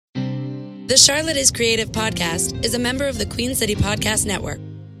The Charlotte is Creative podcast is a member of the Queen City Podcast Network.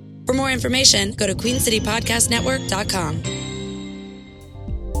 For more information, go to queencitypodcastnetwork.com.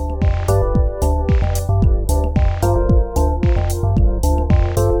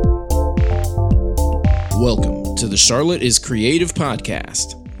 Welcome to the Charlotte is Creative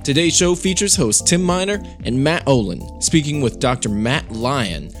podcast. Today's show features hosts Tim Miner and Matt Olin, speaking with Dr. Matt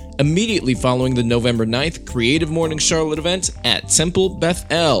Lyon, immediately following the November 9th Creative Morning Charlotte event at Temple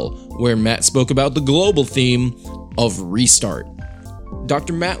Beth-El, where Matt spoke about the global theme of restart.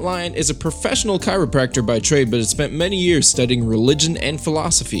 Dr. Matt Lyon is a professional chiropractor by trade, but has spent many years studying religion and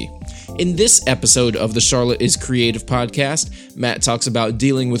philosophy. In this episode of the Charlotte is Creative podcast, Matt talks about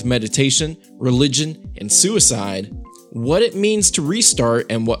dealing with meditation, religion, and suicide, what it means to restart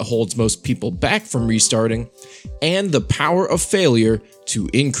and what holds most people back from restarting, and the power of failure to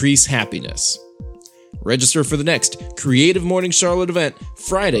increase happiness. Register for the next Creative Morning Charlotte event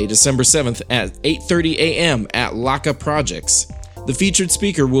Friday, December 7th at 8:30 a.m. at Laka Projects. The featured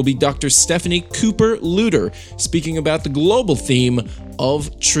speaker will be Dr. Stephanie Cooper-Luter, speaking about the global theme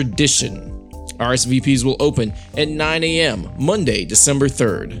of tradition. RSVPs will open at 9 a.m. Monday, December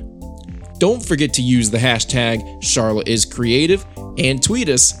 3rd. Don't forget to use the hashtag CharlotteIsCreative and tweet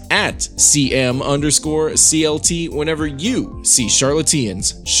us at CM_CLT whenever you see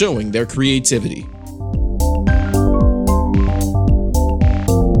Charlotteans showing their creativity.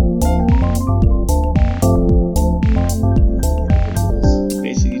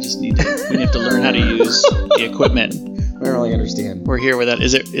 Basically, we have to learn how to use the equipment. I don't really understand. We're here with that.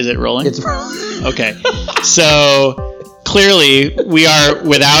 Is it rolling? It's rolling. Okay. So clearly, we are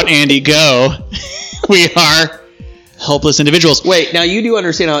without Andy Go. We are helpless individuals. Wait, now you do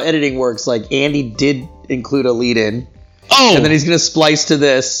understand how editing works. Like, Andy did include a lead-in. Oh! And then he's going to splice to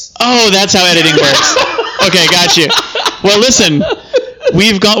this. Oh, that's how editing works. Okay, got you. Well, listen,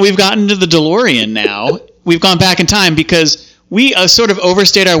 we've gotten to the DeLorean now. We've gone back in time because we sort of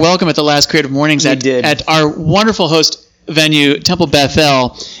overstayed our welcome at the last Creative Mornings at our wonderful host venue, Temple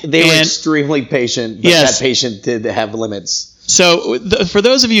Beth-El. They were extremely patient, but yes, that patient did have limits. So for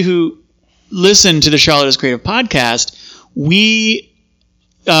those of you who listen to the Charlotte is Creative podcast, we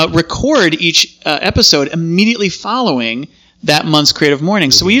record each episode immediately following that month's Creative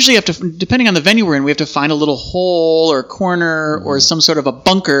Morning. So we usually have to, depending on the venue we're in, we have to find a little hole or corner or some sort of a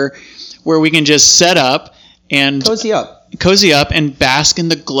bunker where we can just set up and cozy up and bask in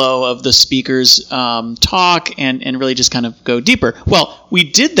the glow of the speaker's talk and really just kind of go deeper. Well, we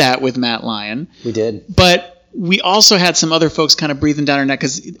did that with Matt Lyon. We did. But we also had some other folks kind of breathing down our neck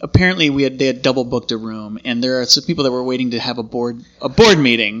because apparently they had double booked a room, and there are some people that were waiting to have a board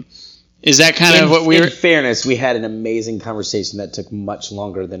meeting. Is that kind of what we were? In fairness, we had an amazing conversation that took much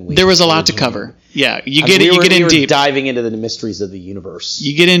longer than we. There was a lot to cover. Yeah, you get in deep. We were diving into the mysteries of the universe.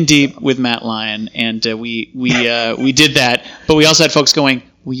 You get in deep with Matt Lyon, and we did that. But we also had folks going,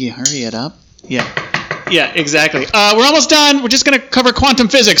 "Will you hurry it up?" Yeah, exactly. We're almost done. We're just going to cover quantum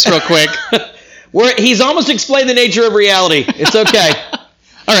physics real quick. He's almost explained the nature of reality. It's okay.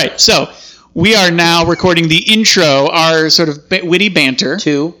 All right, so we are now recording the intro, our sort of witty banter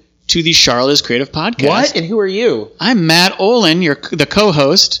to the Charlotte is Creative podcast. What? And who are you? I'm Matt Olin, the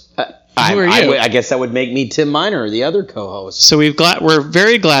co-host. Who are you? I guess that would make me Tim Miner, the other co-host. So we're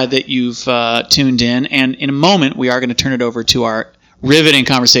very glad that you've tuned in, and in a moment we are going to turn it over to our riveting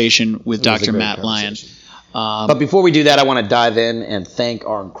conversation with Dr. Matt Lyon. But before we do that, I want to dive in and thank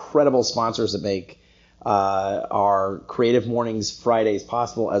our incredible sponsors that make our Creative Mornings Fridays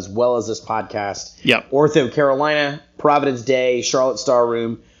possible, as well as this podcast. Yep. Ortho Carolina, Providence Day, Charlotte Star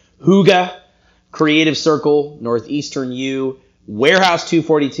Room, Huga, Creative Circle, Northeastern U, Warehouse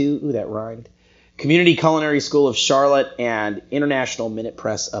 242, ooh, that rhymed, Community Culinary School of Charlotte, and International Minute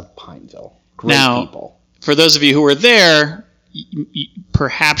Press of Pineville. Great people. For those of you who were there,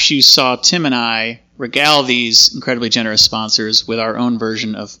 perhaps you saw Tim and I regale these incredibly generous sponsors with our own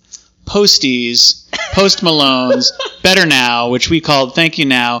version of Posties, Post Malone's, Better Now, which we called Thank You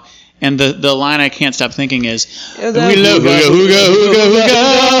Now. And the line I can't stop thinking is, we love Huga, Huga,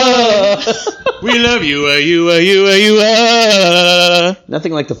 Huga, Huga. We love you, you.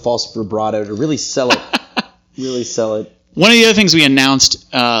 Nothing like the false vibrato to really sell it. Really sell it. One of the other things we announced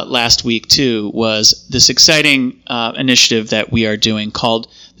last week, too, was this exciting initiative that we are doing called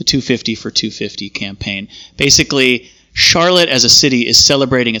the 250 for 250 campaign. Basically, Charlotte as a city is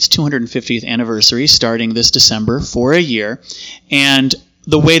celebrating its 250th anniversary starting this December for a year. And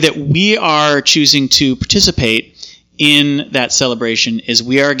the way that we are choosing to participate in that celebration is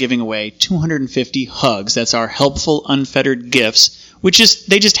we are giving away 250 hugs. That's our helpful, unfettered gifts,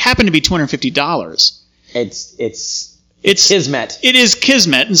 they just happen to be $250. It's kismet. It is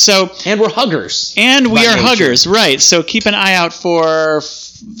kismet. And we're huggers. And we are nature. huggers, right. So keep an eye out for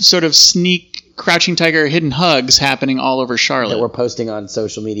sort of sneak crouching tiger hidden hugs happening all over Charlotte. That we're posting on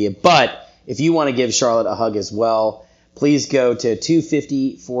social media. But if you want to give Charlotte a hug as well, please go to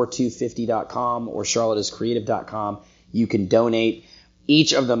 250for250.com or charlotteiscreative.com. You can donate.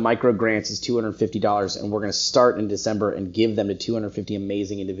 Each of the micro grants is $250, and we're going to start in December and give them to 250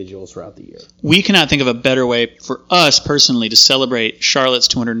 amazing individuals throughout the year. We cannot think of a better way for us personally to celebrate Charlotte's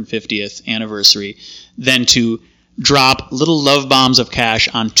 250th anniversary than to drop little love bombs of cash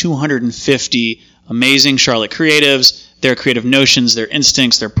on 250 amazing Charlotte creatives, their creative notions, their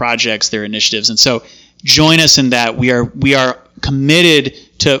instincts, their projects, their initiatives. And so join us in that. We are committed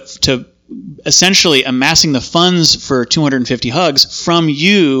to essentially amassing the funds for 250 hugs from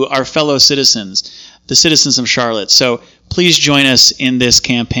you, our fellow citizens, the citizens of Charlotte. So please join us in this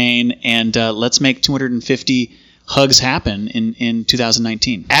campaign, and let's make 250 hugs happen in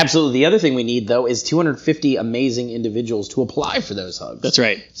 2019. Absolutely. The other thing we need, though, is 250 amazing individuals to apply for those hugs. That's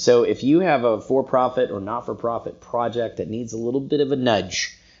right. So if you have a for-profit or not-for-profit project that needs a little bit of a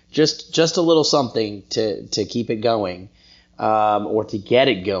nudge, just a little something to keep it going, or to get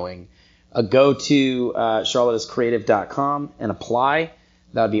it going, go to charlotteiscreative.com and apply.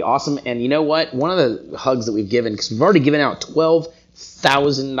 That would be awesome. And you know what? One of the hugs that we've given, because we've already given out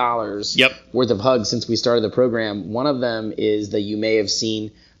 $12,000 worth of hugs since we started the program. One of them is the You May Have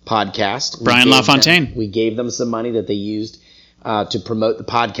Seen podcast. Brian LaFontaine. We gave them some money that they used to promote the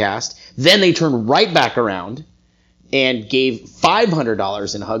podcast. Then they turned right back around and gave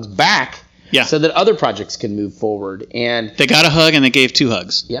 $500 in hugs back so that other projects can move forward. And they got a hug and they gave 2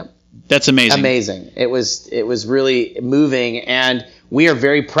 hugs. Yep. That's amazing. Amazing. It was really moving, and we are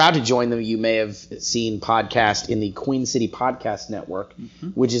very proud to join the You May Have Seen podcast in the Queen City Podcast Network,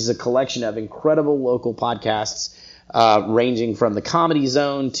 which is a collection of incredible local podcasts ranging from the Comedy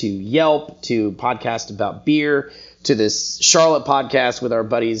Zone to Yelp to podcast about beer to this Charlotte podcast with our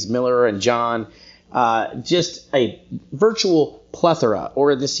buddies Miller and John. Just a virtual plethora,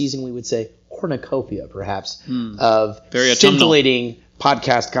 or this season we would say cornucopia perhaps, of very scintillating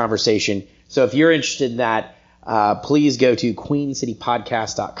podcast conversation. So if you're interested in that, please go to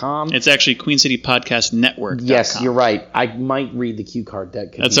queencitypodcast.com. It's actually queencitypodcastnetwork.com. Yes, you're right. I might read the cue card.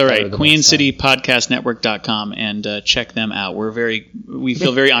 That's all right. queencitypodcastnetwork.com, and check them out. We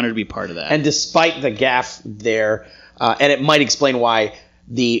feel very honored to be part of that. And despite the gaffe there, and it might explain why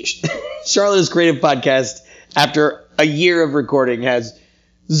the Charlotte is Creative podcast, after a year of recording, has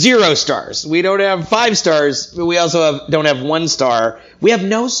 0 stars. We don't have 5 stars, but we also don't have 1 star. We have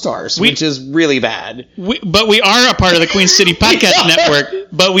no stars, which is really bad. But we are a part of the Queen City Podcast Network,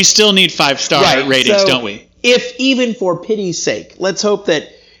 but we still need 5-star ratings, don't we? If even for pity's sake, let's hope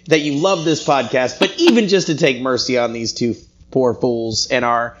that you love this podcast, but even just to take mercy on these 2 poor fools and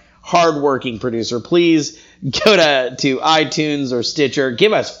our hardworking producer, please go to iTunes or Stitcher.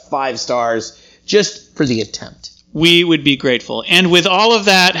 Give us 5 stars just for the attempt. We would be grateful. And with all of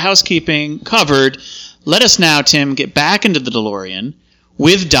that housekeeping covered, let us now, Tim, get back into the DeLorean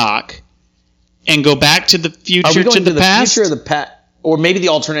with Doc and go back to the future, to the past? Future of the past, or maybe the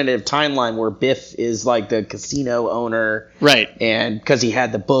alternative timeline where Biff is like the casino owner. Right. And because he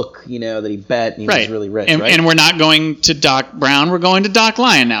had the book, that he bet and he was really rich, right? And we're not going to Doc Brown, we're going to Doc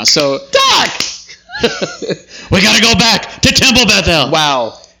Lyon now. So, Doc! We got to go back to Temple Bethel.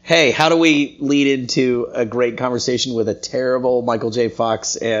 Wow. Hey, how do we lead into a great conversation with a terrible Michael J.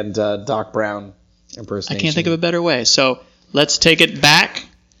 Fox and Doc Brown impersonation? I can't think of a better way. So let's take it back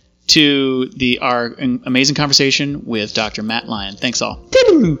to our amazing conversation with Dr. Matt Lyon. Thanks all.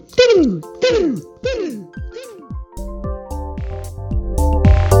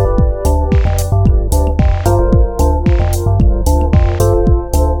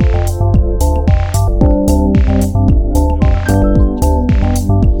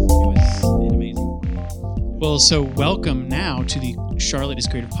 Well, so welcome now to the Charlotte is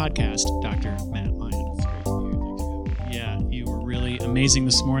Creative podcast, Dr. Matt Lyon. It's great to be here. Thanks for having me. Yeah, you were really amazing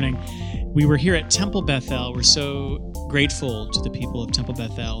this morning. We were here at Temple Bethel. We're so grateful to the people of Temple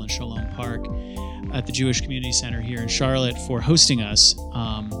Bethel and Shalom Park at the Jewish Community Center here in Charlotte for hosting us.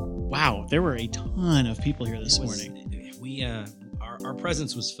 Wow, there were a ton of people here this morning. Our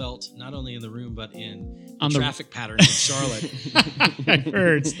presence was felt not only in the room but in the traffic patterns of Charlotte. I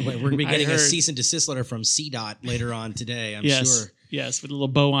heard. We're going to be getting a cease and desist letter from CDOT later on today, I'm sure. Yes, with a little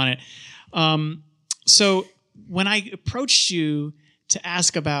bow on it. So when I approached you to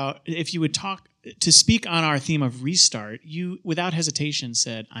ask about if you would speak on our theme of restart, you, without hesitation,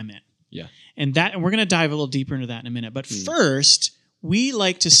 said, I'm in. Yeah. And we're going to dive a little deeper into that in a minute. But first, we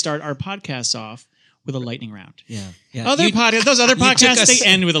like to start our podcasts off with a lightning round. Yeah. Those other podcasts, they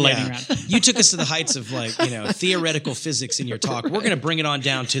end with a lightning round. You took us to the heights of theoretical physics in your talk. We're going to bring it on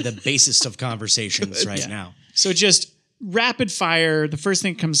down to the basest of conversations now. So just rapid fire. The first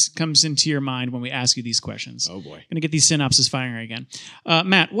thing comes into your mind when we ask you these questions. Oh boy. Going to get these synopses firing again.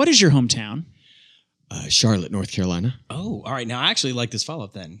 Matt, what is your hometown? Charlotte, North Carolina. Oh, all right. Now I actually like this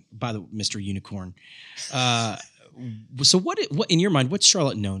follow-up then, by the Mr. Unicorn. So what in your mind, what's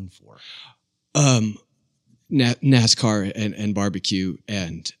Charlotte known for? NASCAR and barbecue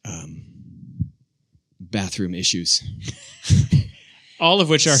and bathroom issues. All of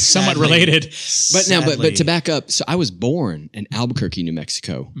which are somewhat related. But to back up, so I was born in Albuquerque, New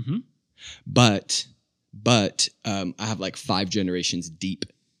Mexico. Mm-hmm. But I have like 5 generations deep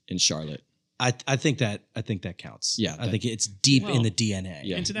in Charlotte. I think that counts. Yeah, I think it's deep in the DNA.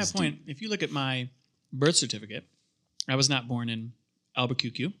 Yeah, and to that point, if you look at my birth certificate, I was not born in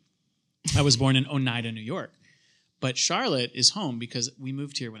Albuquerque. I was born in Oneida, New York. But Charlotte is home because we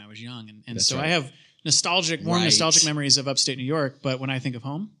moved here when I was young. And so right. I have nostalgic memories of upstate New York. But when I think of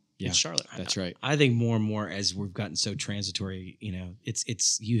home, it's Charlotte. That's right. I think more and more as we've gotten so transitory,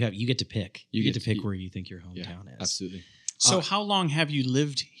 it's you get to pick. You get to pick where you think your hometown is. Absolutely. So how long have you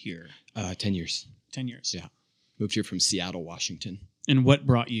lived here? 10 years. 10 years. Yeah. Moved here from Seattle, Washington. And what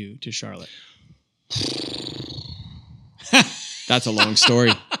brought you to Charlotte? That's a long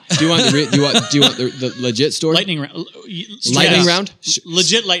story. Do you want the legit story? Lightning round. Lightning round?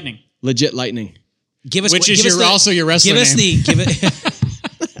 Legit lightning. Legit lightning. Give us also your wrestler name. Give it.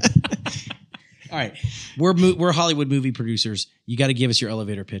 All right, we're Hollywood movie producers. You got to give us your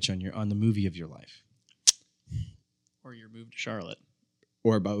elevator pitch on the movie of your life, or your move to Charlotte,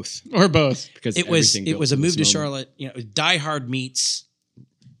 or both, because it was a move to Charlotte. Die Hard meets.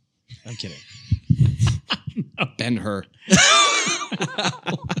 I'm kidding. Ben-Hur.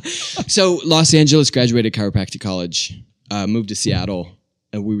 So Los Angeles, graduated chiropractic college, moved to Seattle,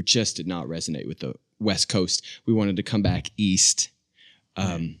 and we just did not resonate with the West Coast. We wanted to come back east.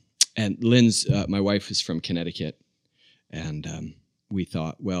 And Lynn's, my wife, is from Connecticut, and we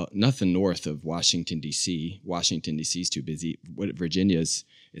thought, well, nothing north of Washington, D.C. Washington, D.C. is too busy. Virginia's,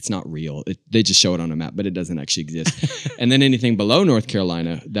 it's not real. They just show it on a map, but it doesn't actually exist. And then anything below North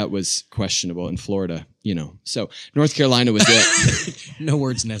Carolina, that was questionable. In Florida, So North Carolina was it. No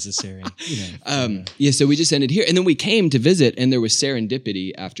words necessary. So we just ended here. And then we came to visit, and there was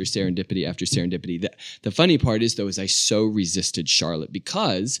serendipity after serendipity after serendipity. The funny part is, though, is I so resisted Charlotte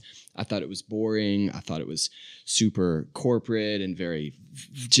because I thought it was boring. I thought it was super corporate and very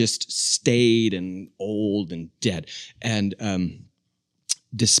just staid and old and dead. And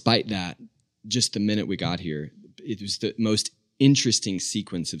despite that, just the minute we got here, it was the most interesting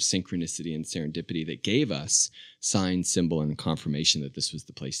sequence of synchronicity and serendipity that gave us sign, symbol, and confirmation that this was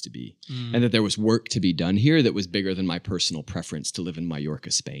the place to be. And that there was work to be done here that was bigger than my personal preference to live in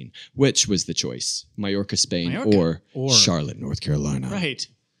Mallorca, Spain, which was the choice. Mallorca, Spain, or Charlotte, North Carolina. Right.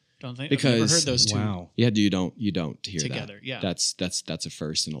 Don't think because, I've never heard those two. Wow. Yeah, you don't hear together. That. Yeah, that's a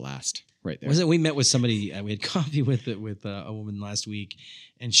first and a last right there. Was it? We met with somebody. We had coffee with a woman last week,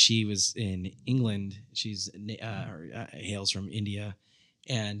 and she was in England. She's hails from India,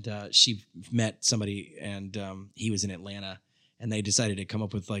 and she met somebody, and he was in Atlanta, and they decided to come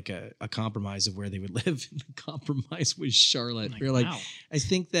up with like a compromise of where they would live. And the compromise was Charlotte. We were like, wow. I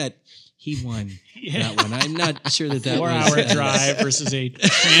think that he won that one. I'm not sure that 4-hour drive versus a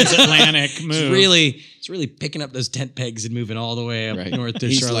transatlantic move. It's really picking up those tent pegs and moving all the way up north to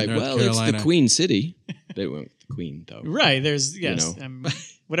He's Charlotte, North Carolina. It's the Queen City. They went with the Queen, though. Right. There's,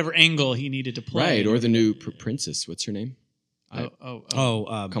 whatever angle he needed to play. Right. Or the new princess. What's her name? Come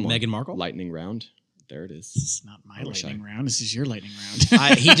Meghan Markle? Lightning round. There it is. This is not my lightning round. This is your lightning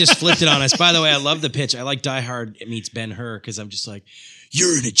round. He just flipped it on us. By the way, I love the pitch. I like Die Hard meets Ben-Hur because I'm just like,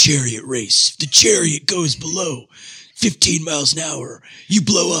 you're in a chariot race. If the chariot goes below 15 miles an hour, you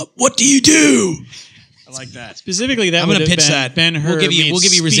blow up. What do you do? I like that. Specifically, that I'm going to pitch that. Ben-Hur. We'll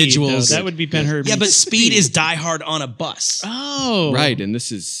give you residuals. That would be Ben-Hur. Yeah, but Speed is Die Hard on a bus. Oh, right. And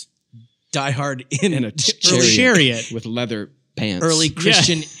this is Die Hard in a chariot with leather pants. Early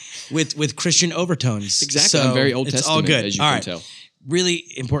Christian with Christian overtones. Exactly. So I'm very Old it's Testament, all good. as you can tell. Really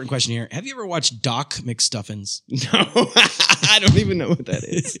important question here. Have you ever watched Doc McStuffins? No, I don't even know what that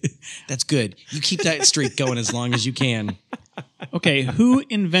is. That's good. You keep that streak going as long as you can. Okay, who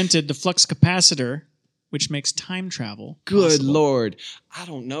invented the flux capacitor, which makes time travel Good possible? Lord. I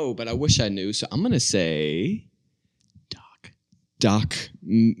don't know, but I wish I knew. So I'm going to say Doc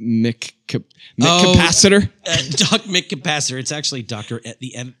McCapacitor. Doc McCapacitor. It's actually Dr.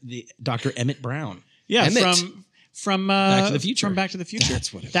 Emmett Brown. Yeah, Emmett. from Back to the Future. From Back to the Future.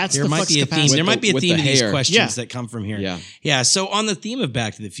 That's what it That's There the might flux be a capacitor. theme. There might be a with theme the to these hair. questions Yeah. that come from here. Yeah. Yeah. So on the theme of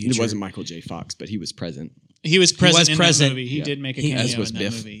Back to the Future, It wasn't Michael J. Fox, but he was present. He was present in present. that movie. He did make a cameo As was in that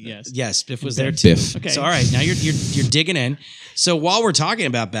Biff. movie. Yes. Yes, Biff was Biff. there too. Biff. Okay. So all right, now you're digging in. So while we're talking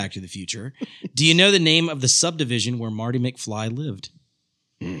about Back to the Future, do you know the name of the subdivision where Marty McFly lived?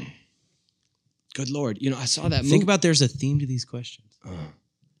 Good Lord. You know, I saw that movie. Think about there's a theme to these questions. Doc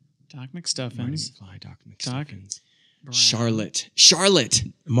Marty McStuffins. McFly, Doc Doc McStuffins. Brown. Charlotte.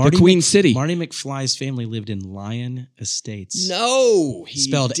 The Queen City. Marty McFly's family lived in Lyon Estates. No, he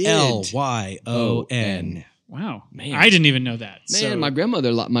Spelled did. Lyon. Wow. Man. I didn't even know that. Man, So, my grandma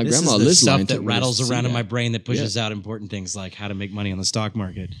This lives is the Lyon. stuff that took me to rattles see around in that. my brain that pushes out important things like how to make money on the stock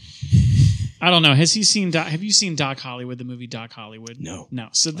market. I don't know. Has he seen Doc? Have you seen Doc Hollywood, the movie Doc Hollywood? No. No.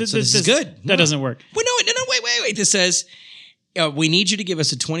 So this is good. That doesn't work. Wait, no, wait. This says, we need you to give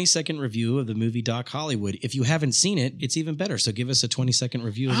us a 20-second review of the movie Doc Hollywood. If you haven't seen it, it's even better. So give us a 20-second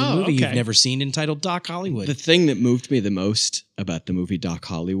review of the movie you've never seen entitled Doc Hollywood. The thing that moved me the most about the movie Doc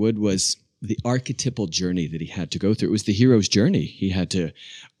Hollywood was the archetypal journey that he had to go through. It was the hero's journey. He had to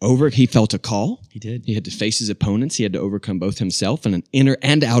he felt a call. He did. He had to face his opponents. He had to overcome both himself and an inner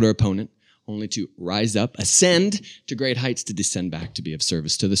and outer opponent, only to rise up, ascend to great heights, to descend back to be of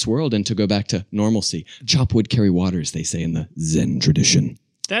service to this world and to go back to normalcy. Chop wood, carry water, as they say in the Zen tradition.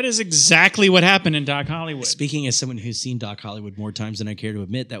 That is exactly what happened in Doc Hollywood. Speaking as someone who's seen Doc Hollywood more times than I care to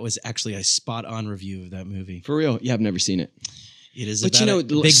admit, that was actually a spot-on review of that movie. For real. Yeah, I've never seen it. It is But about you know,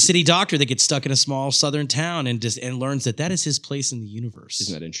 a big city doctor that gets stuck in a small southern town and learns that is his place in the universe.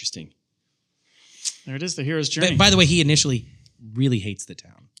 Isn't that interesting? There it is, the hero's journey. But, by the way, he initially really hates the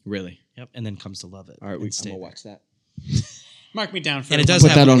town. Really? Yep, and then comes to love it. All right, I'm and going stay to there. watch that. Mark me down for And it. it does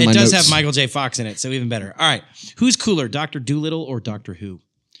Put that on my have notes. Michael J. Fox in it, so even better. All right, who's cooler, Dr. Doolittle or Doctor Who?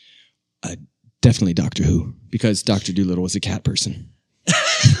 Definitely Doctor Who, because Dr. Doolittle was a cat person.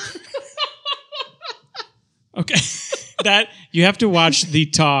 Okay. That you have to watch the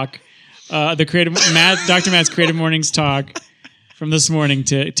talk, the Dr. Matt's Creative Mornings talk from this morning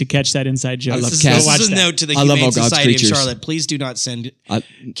to catch that inside joke. I love This cats. is Watch a that. note to the I love Humane all God's Society of creatures. Charlotte. Please do not send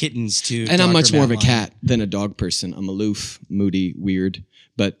kittens to. And I'm Dr. much more of a Matt cat than a dog person. I'm aloof, moody, weird,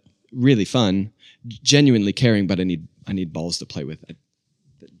 but really fun. Genuinely caring, but I need balls to play with.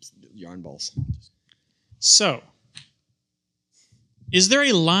 Yarn balls. So, is there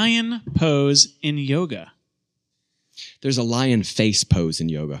a lion pose in yoga? There's a lion face pose in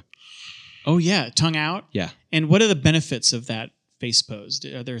yoga. Oh, yeah. Tongue out? Yeah. And what are the benefits of that face pose?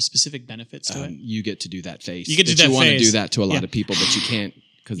 Are there specific benefits to it? You get to do that face. You get to But do that You want to face. do that to a lot Yeah. of people, but you can't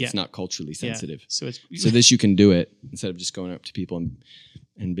because Yeah. it's not culturally sensitive. Yeah. So it's So this you can do it instead of just going up to people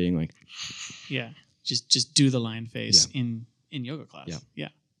and being like, yeah. Just do the lion face in yoga class. Yeah. Yeah.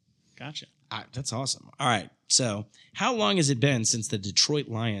 Gotcha. That's awesome. All right. So, how long has it been since the Detroit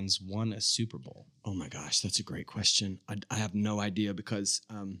Lions won a Super Bowl? oh my gosh, that's a great question. I have no idea because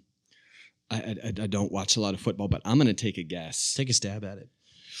I don't watch a lot of football, but I'm going to take a guess. Take a stab at it.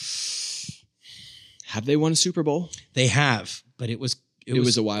 Have they won a Super Bowl? They have, but it was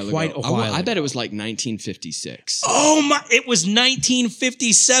a while quite ago. a while. I bet it was like 1956. Oh my! It was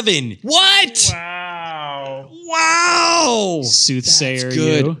 1957. What? Wow. Wow! Soothsayer, That's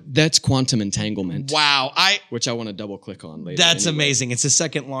good. you. That's quantum entanglement. Wow! Which I want to double click on later. That's anyway. amazing. It's the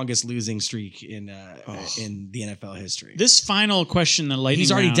second longest losing streak in the NFL history. This final question, the lightning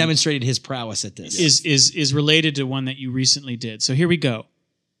He's already round, demonstrated his prowess at this. is related to one that you recently did. So here we go.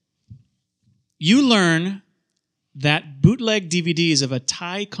 You learn that bootleg DVDs of a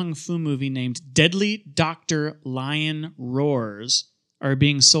Thai kung fu movie named Deadly Dr. Lion Roars are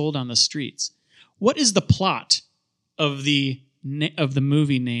being sold on the streets. What is the plot of the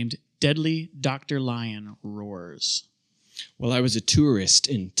movie named Deadly Dr. Lion Roars? Well, I was a tourist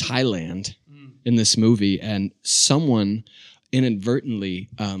in Thailand in this movie, and someone inadvertently,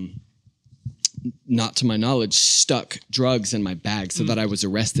 not to my knowledge, stuck drugs in my bag so that I was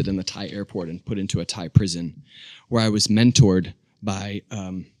arrested in the Thai airport and put into a Thai prison, where I was mentored by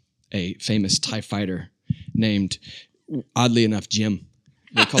a famous Thai fighter named, oddly enough, Jim.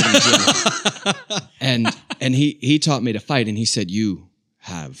 They called him Jim. And he taught me to fight, and he said, "You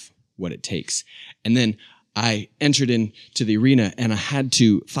have what it takes." And then I entered into the arena and I had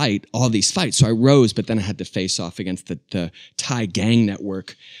to fight all these fights. So I rose, but then I had to face off against the Thai gang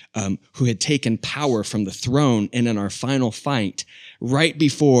network who had taken power from the throne. And in our final fight, right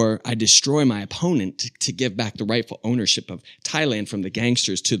before I destroy my opponent to give back the rightful ownership of Thailand from the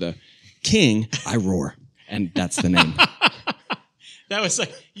gangsters to the king, I roar. And that's the name. That was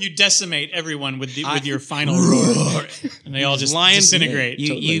like you decimate everyone with your final roar, and they all just disintegrate.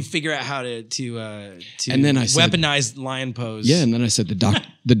 You figure out how to and then I said, weaponize lion pose. Yeah, and then I said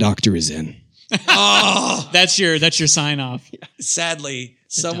the doctor is in. Oh, that's your sign off. Sadly,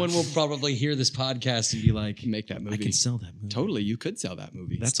 someone will probably hear this podcast and be like, "Make that movie. I can sell that movie." Totally, you could sell that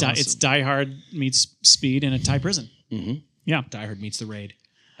movie. That's awesome. It's Die Hard meets Speed in a Thai prison. Mm-hmm. Yeah, Die Hard meets The Raid.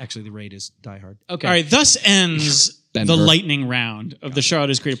 Actually, The Raid is Die Hard. Okay. All right. Thus ends the lightning round of the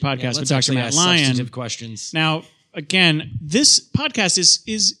Charlotte is Creative podcast with Dr. Matt Lyon. Substantive questions. Now, again, this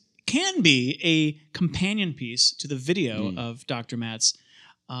podcast can be a companion piece to the video of Dr. Matt's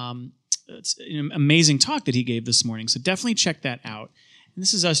it's an amazing talk that he gave this morning. So definitely check that out. And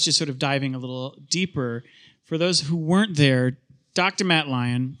this is us just sort of diving a little deeper. For those who weren't there, Dr. Matt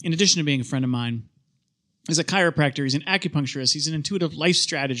Lyon, in addition to being a friend of mine, is a chiropractor. He's an acupuncturist. He's an intuitive life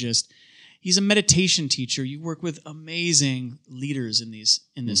strategist. He's a meditation teacher. You work with amazing leaders in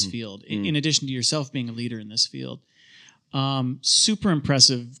this field, in addition to yourself being a leader in this field. Super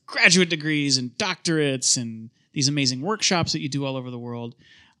impressive graduate degrees and doctorates and these amazing workshops that you do all over the world.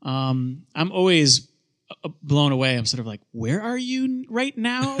 I'm always blown away. I'm sort of like, where are you right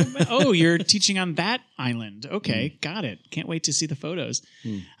now? Oh, you're teaching on that island. Okay, got it. Can't wait to see the photos.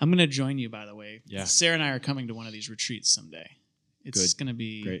 I'm going to join you, by the way. Yeah. Sarah and I are coming to one of these retreats someday. It's going to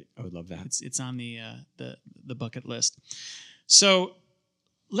be great. I would love that. It's on the bucket list. So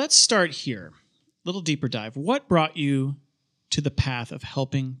let's start here. Little deeper dive. What brought you to the path of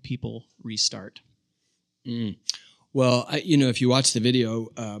helping people restart? Well, if you watch the video,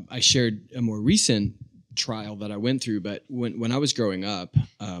 I shared a more recent trial that I went through. But when I was growing up,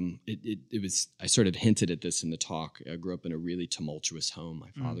 it was, I sort of hinted at this in the talk. I grew up in a really tumultuous home.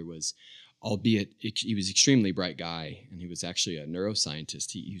 My father was, albeit he was an extremely bright guy, and he was actually a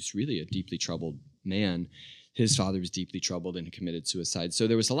neuroscientist. He was really a deeply troubled man. His father was deeply troubled and committed suicide. So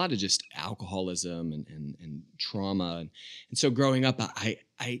there was a lot of just alcoholism and trauma. And so growing up,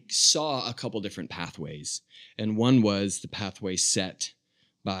 I saw a couple different pathways. And one was the pathway set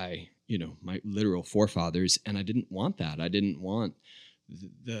by, my literal forefathers. And I didn't want that. I didn't want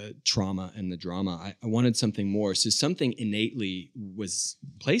the trauma and the drama. I wanted something more. So something innately was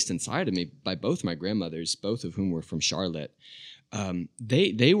placed inside of me by both my grandmothers, both of whom were from Charlotte.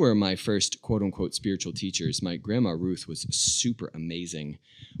 They were my first quote unquote spiritual teachers. My grandma Ruth was a super amazing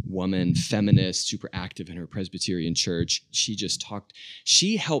woman, feminist, super active in her Presbyterian church.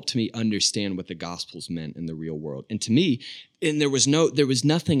 She helped me understand what the Gospels meant in the real world. And to me, there was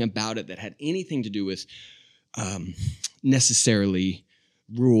nothing about it that had anything to do with necessarily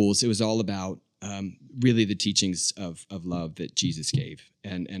rules. It was all about really the teachings of love that Jesus gave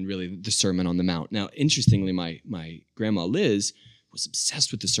and really the Sermon on the Mount. Now, interestingly, my grandma Liz was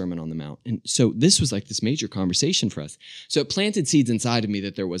obsessed with the Sermon on the Mount. And so this was like this major conversation for us. So it planted seeds inside of me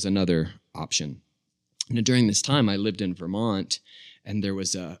that there was another option. And during this time, I lived in Vermont, and there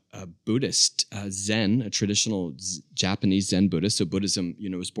was a Buddhist Zen, a traditional Japanese Zen Buddhist. So Buddhism,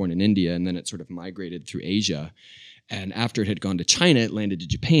 was born in India, and then it sort of migrated through Asia. And after it had gone to China, it landed to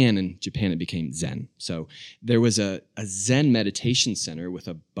Japan, and Japan it became Zen. So there was a Zen meditation center with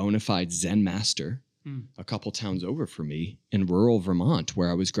a bona fide Zen master a couple towns over from me in rural Vermont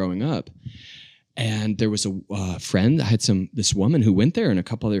where I was growing up. And there was a friend. I had this woman who went there and a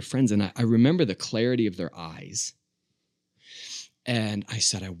couple other friends, and I remember the clarity of their eyes. And I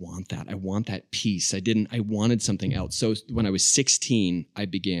said, I want that. I want that peace. I wanted something else. So when I was 16, I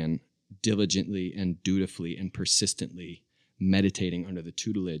began diligently and dutifully and persistently meditating under the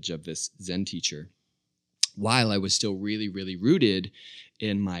tutelage of this Zen teacher while I was still really, really rooted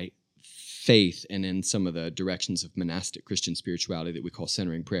in my faith and in some of the directions of monastic Christian spirituality that we call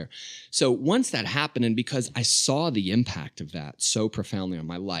centering prayer. So once that happened, and because I saw the impact of that so profoundly on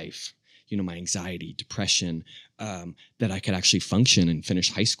my life, my anxiety, depression, that I could actually function and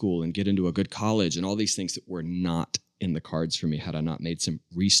finish high school and get into a good college and all these things that were not in the cards for me had I not made some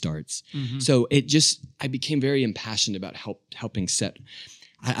restarts. So I became very impassioned about helping set,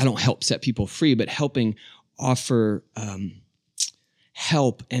 I don't help set people free, but helping offer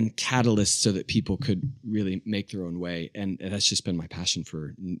help and catalysts so that people could really make their own way. And that's just been my passion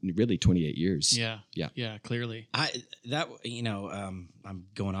for really 28 years. Yeah, clearly. I'm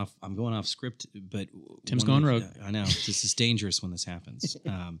going off script, but Tim's going rogue. I know this is dangerous when this happens.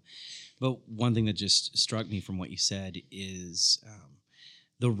 But one thing that just struck me from what you said is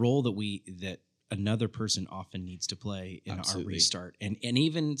the role that another person often needs to play in our restart, and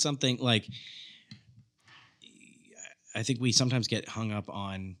even something like, I think we sometimes get hung up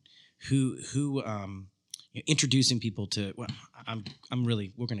on who introducing people to. Well,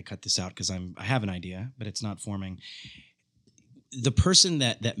 we're going to cut this out because I have an idea, but it's not forming. the person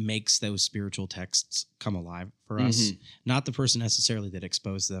that makes those spiritual texts come alive for us, not the person necessarily that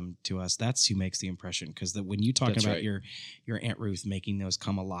exposed them to us. That's who makes the impression. Because when you talk That's about right. your Aunt Ruth making those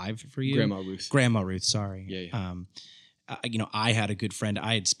come alive for you, Grandma Ruth, sorry. Yeah. I had a good friend.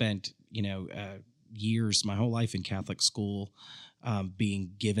 I had spent years, my whole life in Catholic school,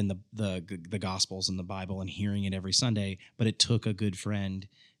 being given the Gospels and the Bible and hearing it every Sunday. But it took a good friend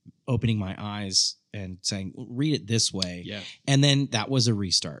opening my eyes and saying, read it this way. Yeah. And then that was a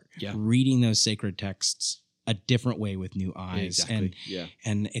restart. Yeah. Reading those sacred texts a different way with new eyes. Exactly.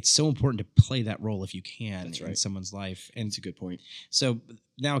 And it's so important to play that role if you can. That's right. In someone's life. And That's a good point. So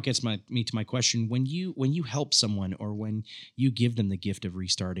now it gets me to my question. When you help someone or when you give them the gift of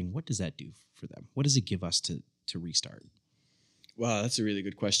restarting, what does that do for them? What does it give us to restart? Wow, that's a really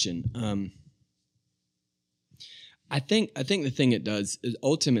good question. I think the thing it does is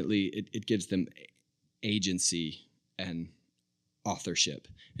ultimately it gives them agency and authorship.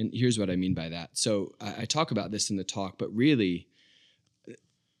 And here's what I mean by that. So I talk about this in the talk, but really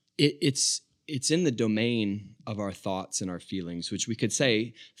it's in the domain of our thoughts and our feelings, which we could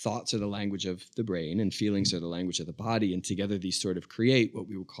say thoughts are the language of the brain and feelings are the language of the body. And together these sort of create what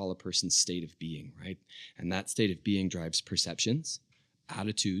we would call a person's state of being, right? And that state of being drives perceptions,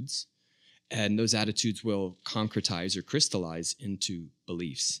 attitudes, and those attitudes will concretize or crystallize into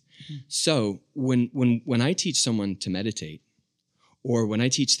beliefs. So when I teach someone to meditate, or when I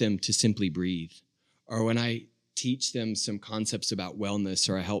teach them to simply breathe, or when I teach them some concepts about wellness,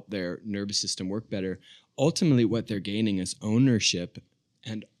 or I help their nervous system work better, ultimately what they're gaining is ownership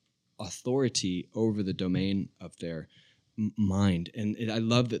and authority over the domain of their mind. And I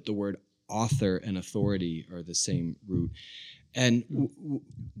love that the word author and authority are the same root. And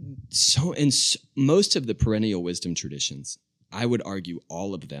so in most of the perennial wisdom traditions, I would argue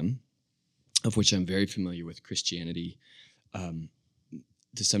all of them, of which I'm very familiar with Christianity,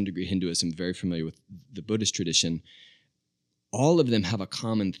 to some degree Hinduism, very familiar with the Buddhist tradition, all of them have a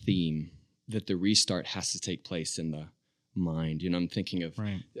common theme that the restart has to take place in the mind. I'm thinking of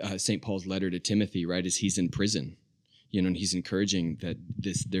St. Paul's letter to Timothy, right, as he's in prison. And he's encouraging that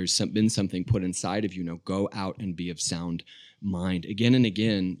there's been something put inside of you. Go out and be of sound mind. Again and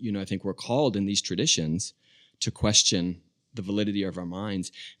again, I think we're called in these traditions to question the validity of our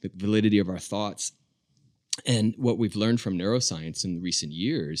minds, the validity of our thoughts. And what we've learned from neuroscience in recent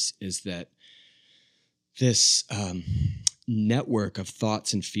years is that this network of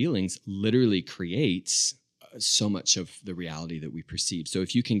thoughts and feelings literally creates so much of the reality that we perceive. So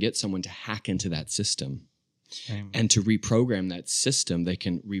if you can get someone to hack into that system, and to reprogram that system, they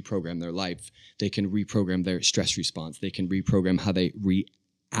can reprogram their life. They can reprogram their stress response. They can reprogram how they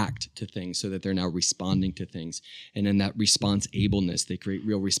react to things so that they're now responding to things. And in that response ableness, they create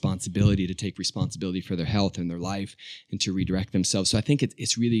real responsibility to take responsibility for their health and their life and to redirect themselves. So I think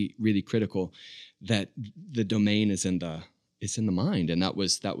it's really, really critical that the domain is in the mind. And that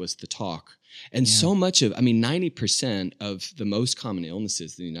was the talk. And so much of, 90% of the most common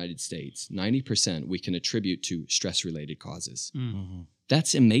illnesses in the United States, 90% we can attribute to stress-related causes. Mm-hmm.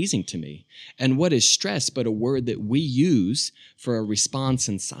 That's amazing to me. And what is stress but a word that we use for a response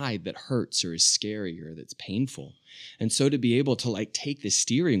inside that hurts or is scary or that's painful? And so to be able to take the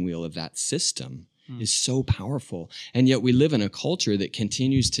steering wheel of that system is so powerful. And yet we live in a culture that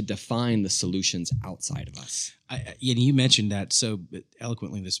continues to define the solutions outside of us. You mentioned that so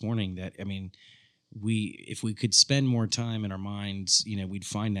eloquently this morning that, if we could spend more time in our minds, we'd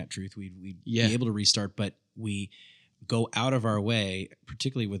find that truth. We'd be able to restart, but we go out of our way,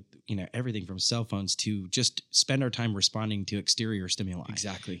 particularly with, everything from cell phones, to just spend our time responding to exterior stimuli.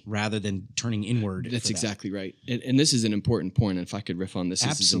 Exactly. Rather than turning inward. That's exactly right. And this is an important point. And if I could riff on this,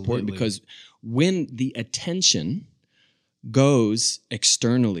 this is important because when the attention goes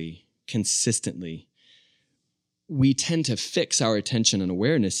externally consistently, we tend to fix our attention and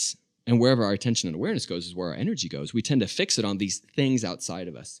awareness, and wherever our attention and awareness goes is where our energy goes. We tend to fix it on these things outside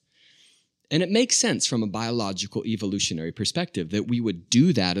of us. And it makes sense from a biological evolutionary perspective that we would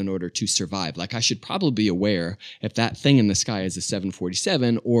do that in order to survive. I should probably be aware if that thing in the sky is a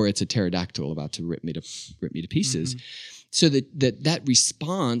 747 or it's a pterodactyl about to rip me to pieces. Mm-hmm. So that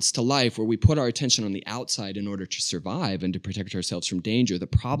response to life where we put our attention on the outside in order to survive and to protect ourselves from danger, the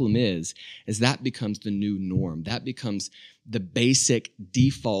problem is that becomes the new norm. That becomes the basic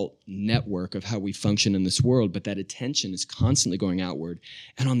default network of how we function in this world, but that attention is constantly going outward.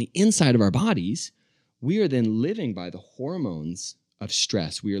 And on the inside of our bodies, we are then living by the hormones of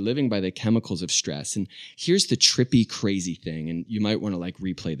stress. We are living by the chemicals of stress. And here's the trippy, crazy thing, and you might want to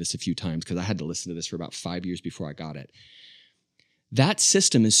replay this a few times because I had to listen to this for about 5 years before I got it. that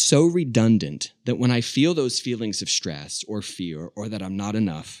system is so redundant that when I feel those feelings of stress or fear or that I'm not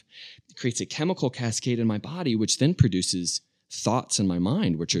enough, it creates a chemical cascade in my body, which then produces thoughts in my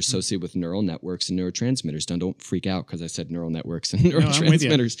mind, which are associated with neural networks and neurotransmitters. Don't freak out because I said neural networks and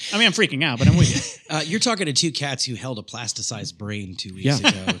neurotransmitters. I mean, I'm freaking out, but I'm with you. You're talking to two cats who held a plasticized brain 2 weeks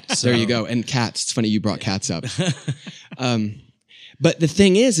ago. So. There you go. And cats. It's funny you brought cats up. But the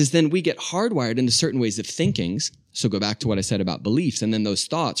thing is then we get hardwired into certain ways of thinkings. So go back to what I said about beliefs. And then those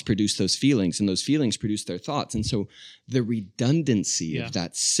thoughts produce those feelings, and those feelings produce their thoughts. And so the redundancy of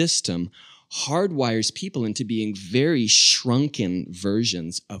that system hardwires people into being very shrunken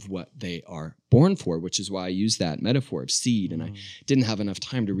versions of what they are born for, which is why I use that metaphor of seed. And I didn't have enough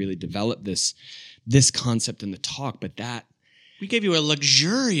time to really develop this concept in the talk, but that we gave you a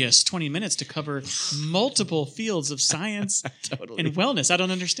luxurious 20 minutes to cover multiple fields of science and wellness. I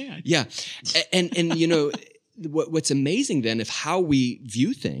don't understand. Yeah. And you know, what's amazing then, if how we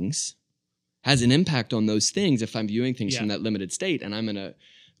view things has an impact on those things, if I'm viewing things from that limited state and I'm in a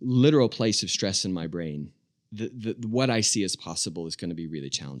literal place of stress in my brain, what I see as possible is going to be really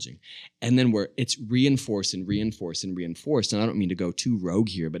challenging. And then it's reinforced and reinforced and reinforced. And I don't mean to go too rogue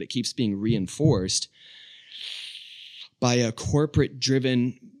here, but it keeps being reinforced by a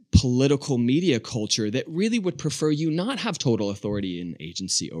corporate-driven political media culture that really would prefer you not have total authority and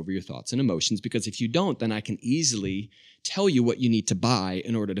agency over your thoughts and emotions, because if you don't, then I can easily tell you what you need to buy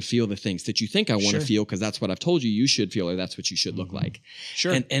in order to feel the things that you think I want to feel, because that's what I've told you should feel, or that's what you should look like.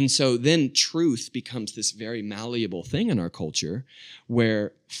 Sure. And so then truth becomes this very malleable thing in our culture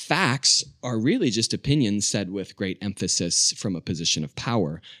where facts are really just opinions said with great emphasis from a position of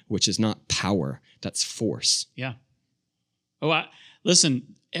power, which is not power, that's force. Yeah. Oh,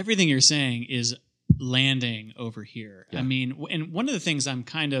 listen, everything you're saying is landing over here. Yeah. I mean, and one of the things I'm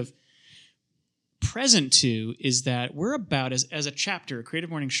kind of present to is that we're about, as a chapter, Creative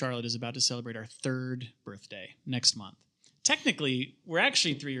Morning Charlotte is about to celebrate our 3rd birthday next month. Technically, we're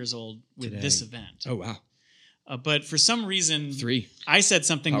actually 3 years old with this event. Oh, wow. But for some reason, 3. I said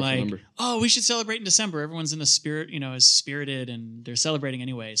something Powerful like, number. "Oh, we should celebrate in December. Everyone's in the spirit, is spirited, and they're celebrating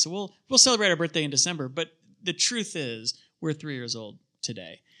anyway. So we'll celebrate our birthday in December." But the truth is, we're 3 years old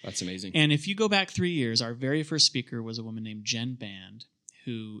today. That's amazing. And if you go back 3 years, our very first speaker was a woman named Jen Band,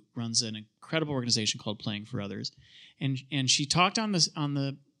 who runs an incredible organization called Playing for Others. And she talked on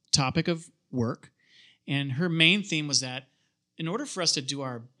the topic of work. And her main theme was that in order for us to do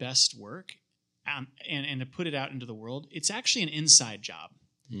our best work and to put it out into the world, it's actually an inside job.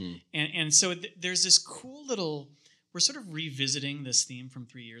 And so there's this cool little, we're sort of revisiting this theme from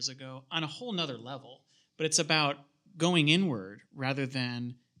 3 years ago on a whole nother level. But it's about going inward rather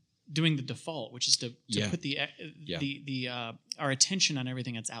than doing the default, which is to put our attention on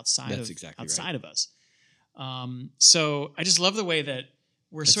everything that's outside of us. So I just love the way that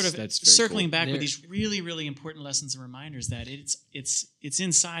we're sort of circling back with these really, really important lessons and reminders that it's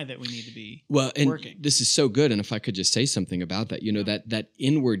inside that we need to be working. This is so good. And if I could just say something about that, that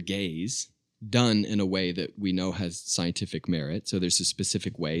inward gaze done in a way that we know has scientific merit. So there's a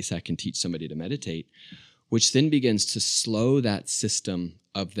specific way, so I can teach somebody to meditate, which then begins to slow that system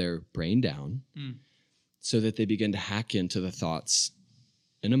of their brain down so that they begin to hack into the thoughts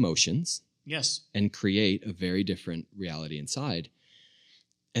and emotions. Yes. And create a very different reality inside.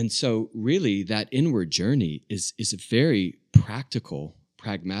 And so really that inward journey is a very practical,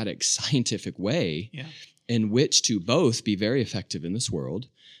 pragmatic, scientific way in which to both be very effective in this world,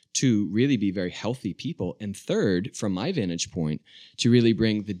 to really be very healthy people, and third, from my vantage point, to really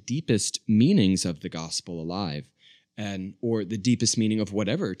bring the deepest meanings of the gospel alive, or the deepest meaning of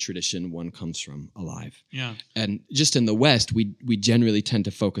whatever tradition one comes from alive. Yeah. And just in the West, we generally tend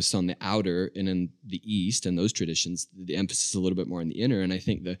to focus on the outer, and in the East and those traditions, the emphasis is a little bit more on the inner. And I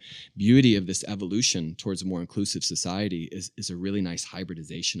think the beauty of this evolution towards a more inclusive society is a really nice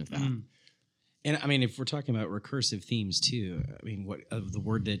hybridization of that. And I mean, if we're talking about recursive themes too, I mean, the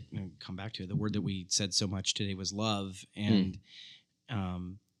word that come back to it, the word that we said so much today was love, and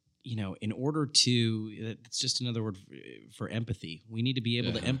in order to, it's just another word for empathy. We need to be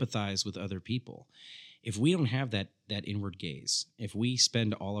able to empathize with other people. If we don't have that inward gaze, if we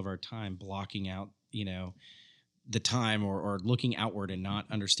spend all of our time blocking out, the time or looking outward and not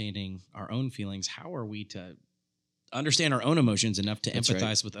understanding our own feelings, how are we to understand our own emotions enough to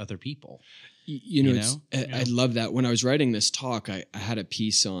empathize with other people? I love that. When I was writing this talk, I had a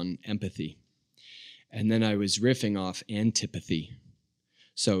piece on empathy, and then I was riffing off antipathy.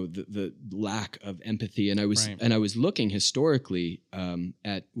 So the lack of empathy, and I was looking historically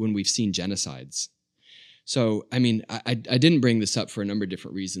at when we've seen genocides. So I mean, I didn't bring this up for a number of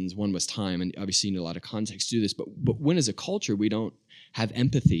different reasons. One was time, and obviously you need a lot of context to do this. But when as a culture we don't have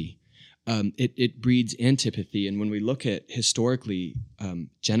empathy, it breeds antipathy. And when we look at historically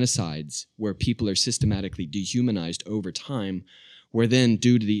genocides where people are systematically dehumanized over time, where then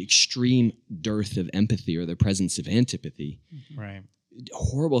due to the extreme dearth of empathy or the presence of antipathy, Right.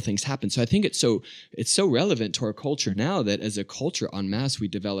 horrible things happen. So I think it's so relevant to our culture now that as a culture en masse, we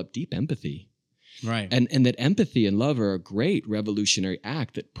develop deep empathy. Right. And that empathy and love are a great revolutionary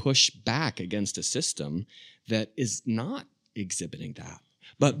act that push back against a system that is not exhibiting that.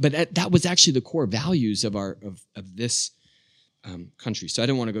 But that was actually the core values of this country. So I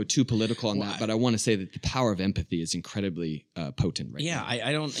don't want to go too political on that, but I want to say that the power of empathy is incredibly potent right now.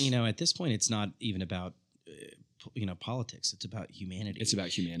 I don't, at this point, it's not even about, politics. It's about humanity. It's about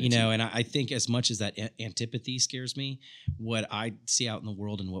humanity. And I think as much as that antipathy scares me, what I see out in the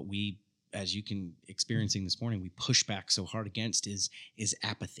world and what we, as you can experiencing this morning, we push back so hard against is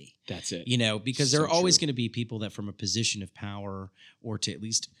apathy. That's it. Because So there are always true. going to be people that from a position of power or to at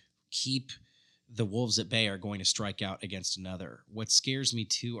least keep the wolves at bay are going to strike out against another. What scares me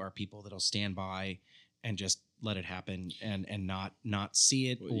too are people that'll stand by and just let it happen and not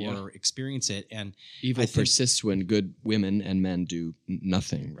see it or experience it. And Evil I think- persists when good women and men do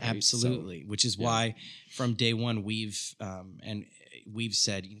nothing. Right? Absolutely, which is why from day one we've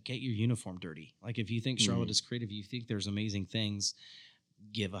said, get your uniform dirty. Like if you think Charlotte is creative, you think there's amazing things,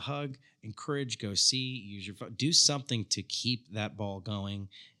 give a hug, encourage, go see, use your phone, do something to keep that ball going,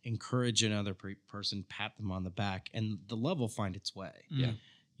 encourage another person, pat them on the back, and the love will find its way. Yeah.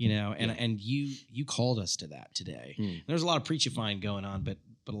 And you called us to that today. There's a lot of preachifying going on, but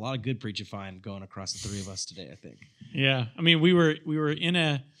a lot of good preachifying going across the three of us today, I think. Yeah, I mean, we were in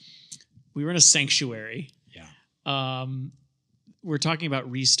a sanctuary. Yeah. We're talking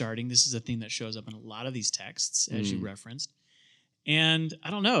about restarting. This is a theme that shows up in a lot of these texts, as you referenced. And I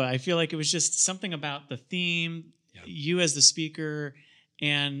don't know. I feel like it was just something about the theme, you as the speaker,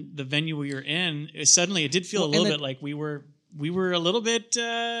 and the venue we were in. Suddenly, it did feel a little bit like we were a little bit.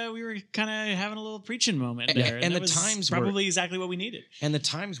 We were kind of having a little preaching moment there, and that the was times probably exactly what we needed. And the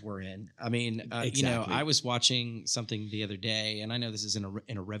times we're in. I mean, Exactly. I was watching something the other day, and I know this isn't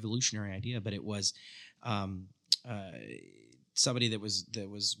a revolutionary idea, but it was somebody that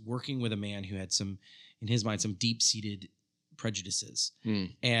was working with a man who had in his mind, some deep-seated prejudices.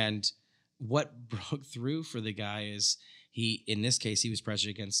 And what broke through for the guy is in this case, he was prejudiced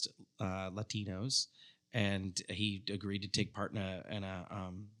against Latinos, and he agreed to take part in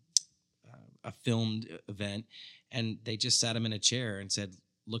a filmed event, and they just sat him in a chair and said,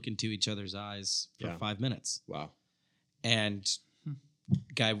 look into each other's eyes for 5 minutes. Wow. And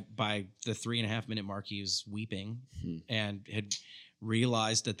guy, by the 3.5 minute mark, he was weeping and had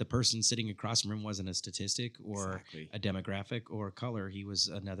realized that the person sitting across from him wasn't a statistic or a demographic or a color. He was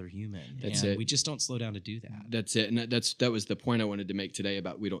another human. That's and it. we just don't slow down to do that. That's it. And that was the point I wanted to make today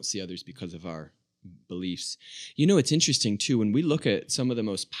about we don't see others because of our beliefs. It's interesting too, when we look at some of the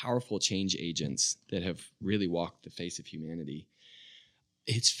most powerful change agents that have really walked the face of humanity,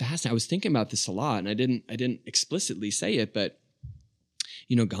 it's fascinating. I was thinking about this a lot, and I didn't explicitly say it, but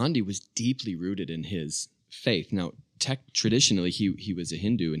Gandhi was deeply rooted in his faith. Now, traditionally, he was a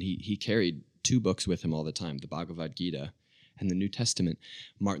Hindu, and he carried two books with him all the time, the Bhagavad Gita and the New Testament.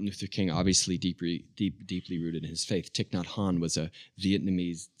 Martin Luther King, obviously deeply rooted in his faith. Thich Nhat Hanh was a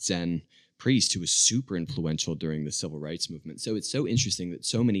Vietnamese Zen priest who was super influential during the civil rights movement. So it's so interesting that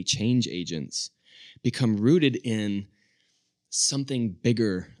so many change agents become rooted in something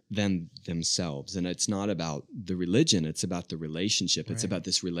bigger than themselves. And it's not about the religion, it's about the relationship. It's about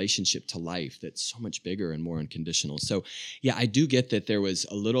this relationship to life that's so much bigger and more unconditional. So yeah, I do get that there was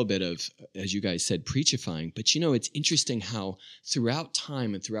a little bit of, as you guys said, preachifying, but it's interesting how throughout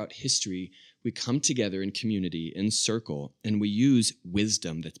time and throughout history, we come together in community, in circle, and we use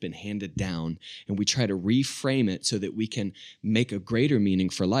wisdom that's been handed down, and we try to reframe it so that we can make a greater meaning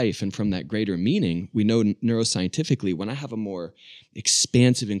for life. And from that greater meaning, we know neuroscientifically, when I have a more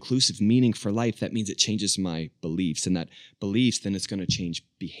expansive, inclusive meaning for life, that means it changes my beliefs. And that beliefs, then it's going to change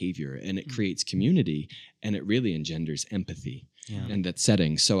behavior, and it creates community, and it really engenders empathy. And that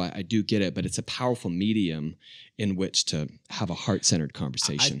setting. So I do get it, but it's a powerful medium in which to have a heart-centered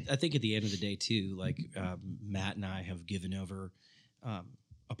conversation. I think at the end of the day, too, like Matt and I have given over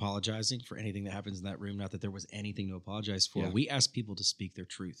apologizing for anything that happens in that room. Not that there was anything to apologize for. Yeah. We asked people to speak their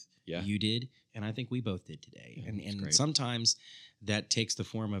truth. Yeah. You did, and I think we both did today. Yeah, and great. sometimes that takes the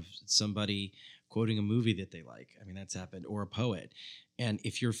form of somebody quoting a movie that they like. I mean, that's happened, or a poet. And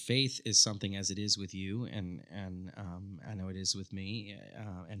if your faith is something as it is with you, and I know it is with me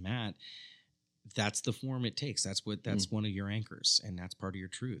and Matt, that's the form it takes. That's one of your anchors, and that's part of your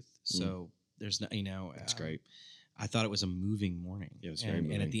truth. So there's no, That's great. I thought it was a moving morning. It was very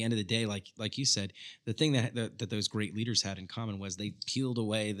moving. And at the end of the day, like you said, the thing that those great leaders had in common was they peeled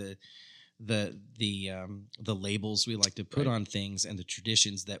away the labels we like to put on things and the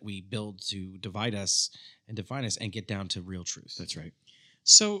traditions that we build to divide us and define us, and get down to real truth. That's right.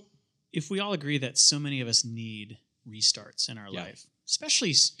 So if we all agree that so many of us need restarts in our life,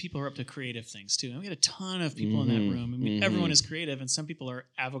 especially people who are up to creative things too. And we had a ton of people in that room. I mean, everyone is creative, and some people are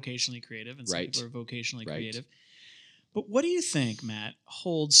avocationally creative, and some people are vocationally creative. But what do you think, Matt,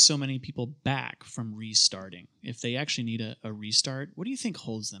 holds so many people back from restarting? If they actually need a restart, what do you think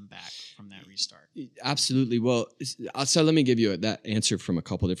holds them back from that restart? Absolutely. Well, so let me give you that answer from a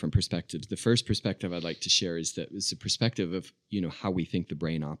couple different perspectives. The first perspective I'd like to share is the perspective of, how we think the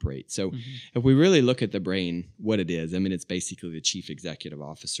brain operates. So if we really look at the brain, what it is, I mean, it's basically the chief executive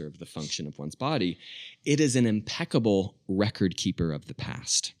officer of the function of one's body. It is an impeccable record keeper of the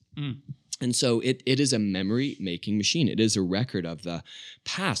past. And so it is a memory-making machine. It is a record of the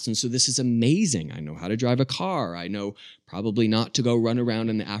past. And so this is amazing. I know how to drive a car. I know probably not to go run around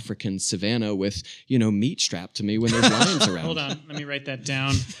in the African savannah with, meat strapped to me when there's lions around. Hold on. Let me write that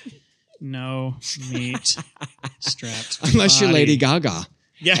down. No meat strapped. Unless you're Lady Gaga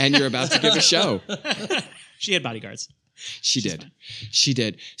Yeah. and you're about to give a show. She had bodyguards. She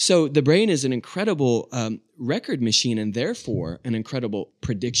did. So the brain is an incredible record machine, and therefore an incredible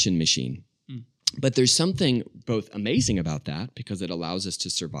prediction machine. But there's something both amazing about that, because it allows us to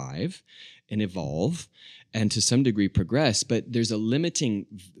survive and evolve and to some degree progress. But there's a limiting,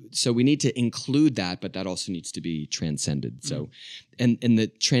 so we need to include that, but that also needs to be transcended. So, and the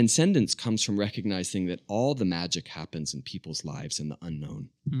transcendence comes from recognizing that all the magic happens in people's lives in the unknown.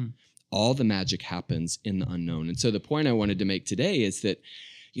 All the magic happens in the unknown. And so the point I wanted to make today is that,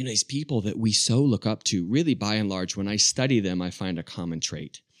 these people that we so look up to, really by and large, when I study them, I find a common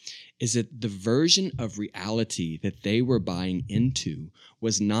trait, is that the version of reality that they were buying into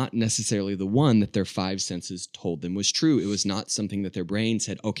was not necessarily the one that their five senses told them was true. It was not something that their brain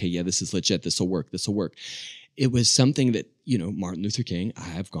said, okay, yeah, this is legit, this will work. It was something that, Martin Luther King, I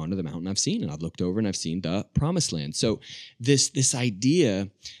have gone to the mountain, I've seen, and I've looked over and I've seen the promised land. So this idea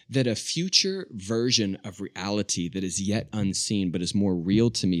that a future version of reality that is yet unseen but is more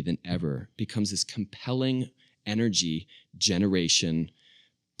real to me than ever becomes this compelling energy generation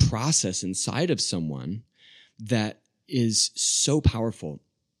process inside of someone that is so powerful.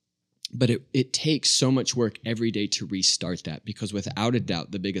 But it takes so much work every day to restart that, because without a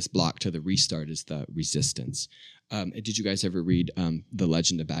doubt, the biggest block to the restart is the resistance. Did you guys ever read The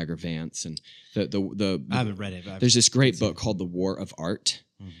Legend of Bagger Vance? And the I haven't read it. There's this great book called The War of Art.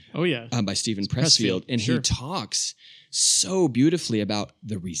 Oh, yeah. By Stephen Pressfield. And he talks so beautifully about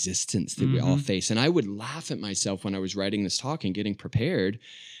the resistance that we all face. And I would laugh at myself when I was writing this talk and getting prepared.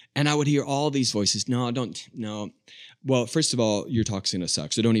 And I would hear all these voices. No. Well, first of all, your talk's going to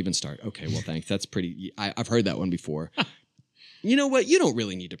suck, so don't even start. Okay, well, thanks. That's pretty, I've heard that one before. You know what? You don't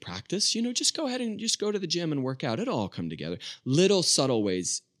really need to practice. Just go ahead and just go to the gym and work out. It'll all come together. Little subtle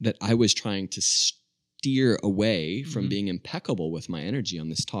ways that I was trying to steer away from being impeccable with my energy on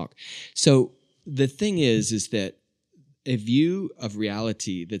this talk. So the thing is that a view of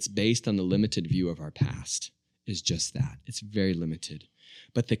reality that's based on the limited view of our past is just that. It's very limited.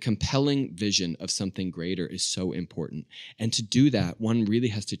 But the compelling vision of something greater is so important. And to do that, one really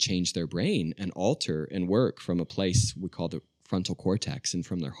has to change their brain and alter and work from a place we call the frontal cortex and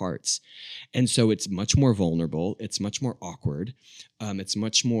from their hearts. And so it's much more vulnerable. It's much more awkward. It's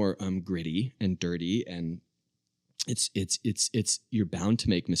much more gritty and dirty, and it's you're bound to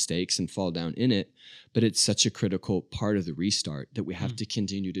make mistakes and fall down in it, but it's such a critical part of the restart that we have to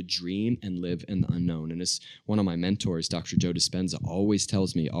continue to dream and live in the unknown. And as one of my mentors, Dr. Joe Dispenza, always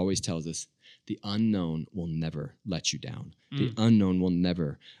tells us, the unknown will never let you down. The unknown will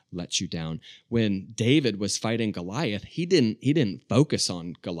never let you down. When David was fighting Goliath, he didn't focus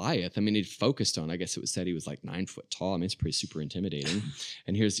on Goliath. I mean, he focused on, I guess it was said he was like 9 foot tall. I mean, it's pretty super intimidating.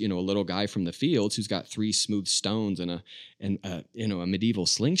 And here's, a little guy from the fields who's got 3 smooth stones and a medieval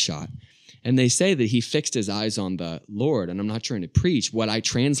slingshot. And they say that he fixed his eyes on the Lord. And I'm not trying to preach. What I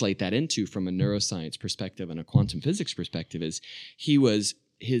translate that into from a neuroscience perspective and a quantum physics perspective is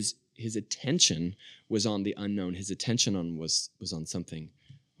his attention was on the unknown. His attention was on something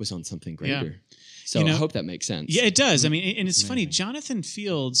greater. Yeah. So I hope that makes sense. Yeah, it does. I mean, and it's funny. Jonathan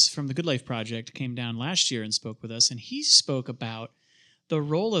Fields from the Good Life Project came down last year and spoke with us, and he spoke about the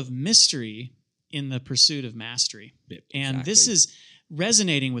role of mystery in the pursuit of mastery. Exactly. And this is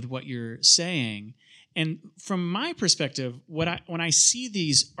resonating with what you're saying. And from my perspective, when I see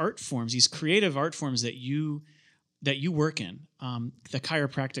these art forms, these creative art forms that you work in, the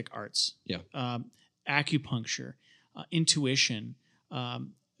chiropractic arts, acupuncture, intuition,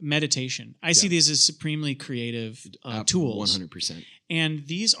 meditation. I see these as supremely creative tools. 100%. And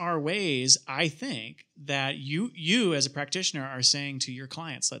these are ways, I think, that you as a practitioner are saying to your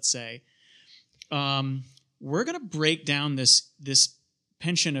clients, let's say, we're going to break down this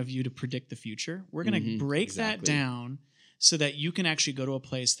penchant of you to predict the future. We're going to break that down so that you can actually go to a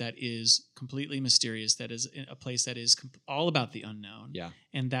place that is completely mysterious, that is a place that is all about the unknown. Yeah.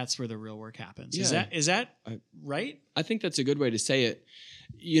 And that's where the real work happens. Yeah. Is that right? I think that's a good way to say it.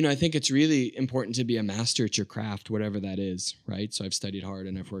 I think it's really important to be a master at your craft, whatever that is, right? So I've studied hard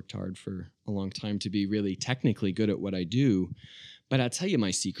and I've worked hard for a long time to be really technically good at what I do. But I'll tell you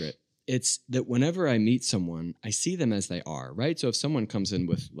my secret. It's that whenever I meet someone, I see them as they are, right? So if someone comes in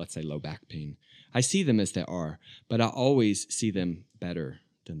with, let's say, low back pain, I see them as they are, but I always see them better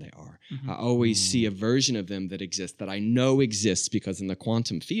than they are. I always see a version of them that exists, that I know exists, because in the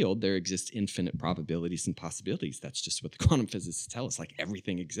quantum field, there exists infinite probabilities and possibilities. That's just what the quantum physicists tell us, like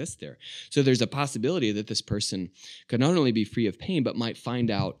everything exists there. So there's a possibility that this person could not only be free of pain, but might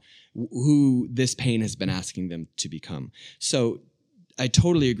find out who this pain has been asking them to become. So I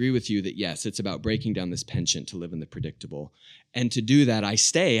totally agree with you that, yes, it's about breaking down this penchant to live in the predictable. And to do that, I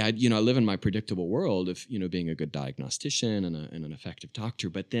live in my predictable world of, being a good diagnostician and an effective doctor,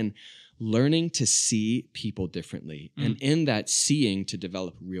 but then learning to see people differently. And in that seeing, to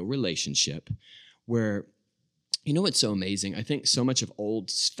develop real relationship where, what's so amazing? I think so much of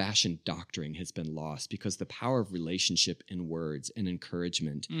old-fashioned doctoring has been lost because the power of relationship and words and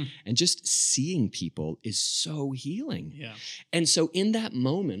encouragement and just seeing people is so healing. Yeah. And so in that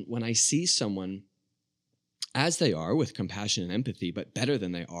moment, when I see someone as they are with compassion and empathy, but better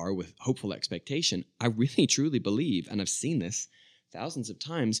than they are with hopeful expectation, I really truly believe, and I've seen this thousands of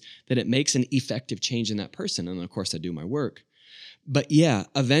times, that it makes an effective change in that person. And of course, I do my work. But yeah,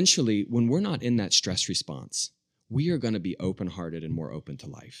 eventually, when we're not in that stress response, we are going to be open-hearted and more open to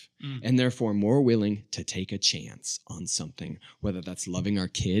life, and therefore more willing to take a chance on something, whether that's loving our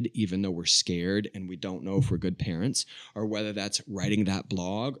kid, even though we're scared and we don't know if we're good parents, or whether that's writing that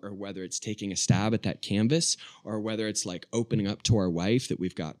blog, or whether it's taking a stab at that canvas, or whether it's like opening up to our wife that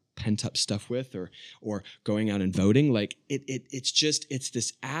we've got pent-up stuff with, or going out and voting. Like it's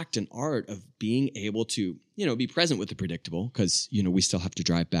this act and art of being able to, be present with the predictable, because, we still have to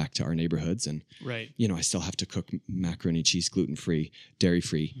drive back to our neighborhoods, and, right. I still have to cook macaroni and cheese, gluten-free,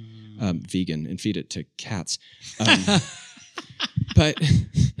 dairy-free, vegan, and feed it to cats.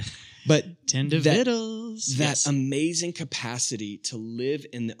 But tender vittles. That amazing capacity to live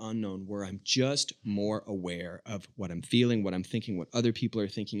in the unknown, where I'm just more aware of what I'm feeling, what I'm thinking, what other people are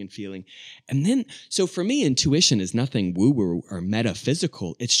thinking and feeling. And then, so for me, intuition is nothing woo-woo or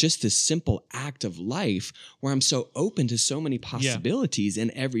metaphysical. It's just this simple act of life where I'm so open to so many possibilities in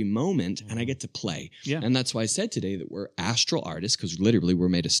every moment, and I get to play. Yeah. And that's why I said today that we're astral artists, because literally we're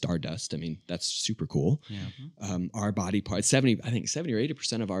made of stardust. I mean, that's super cool. Yeah. Our body parts, 70 or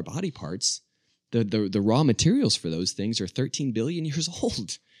 80% of our body parts, the raw materials for those things are 13 billion years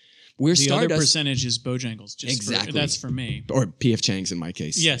old. We're the stardust. Other percentage is Bojangles. Exactly. That's for me. Or P.F. Chang's in my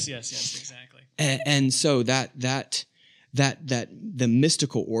case. Yes, exactly. And so that the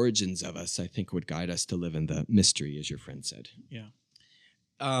mystical origins of us, I think, would guide us to live in the mystery, as your friend said.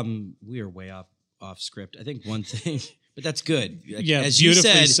 Yeah. We are way off script. I think one thing, but that's good. Yeah, as beautifully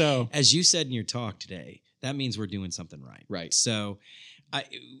you said, so. As you said in your talk today, that means we're doing something right. Right. So,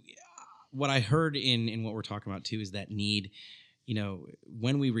 what I heard in what we're talking about too is that need.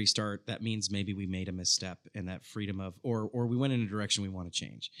 When we restart, that means maybe we made a misstep, and that freedom of, or we went in a direction we want to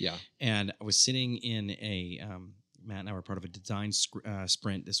change. Yeah. And I was sitting in a Matt and I were part of a design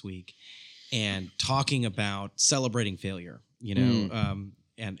sprint this week, and talking about celebrating failure.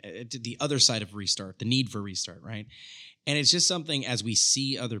 And the other side of restart, the need for restart, right? And it's just something, as we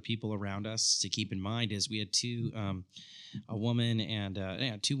see other people around us, to keep in mind. Is we had a woman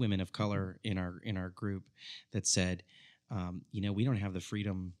and two women of color in our group that said, we don't have the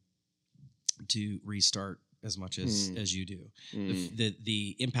freedom to restart as much as you do.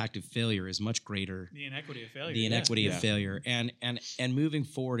 The impact of failure is much greater. The inequity of failure. The inequity of failure, and moving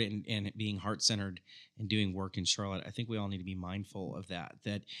forward and being heart-centered and doing work in Charlotte, I think we all need to be mindful of that.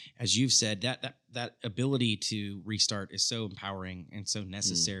 That, as you've said, that ability to restart is so empowering and so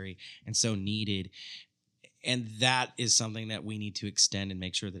necessary and so needed. And that is something that we need to extend and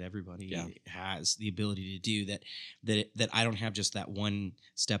make sure that everybody has the ability to do that I don't have just that one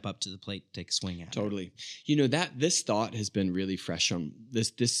step up to the plate to take a swing at. Totally. That this thought has been really fresh on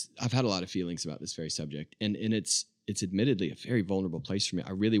this. I've had a lot of feelings about this very subject, and it's admittedly a very vulnerable place for me.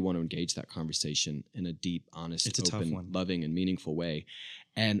 I really want to engage that conversation in a deep, honest, open, loving, and meaningful way.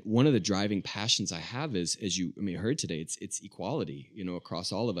 And one of the driving passions I have is, as you heard today, it's equality,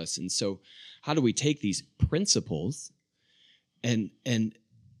 across all of us. And so how do we take these principles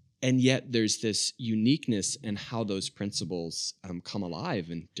and yet there's this uniqueness in how those principles come alive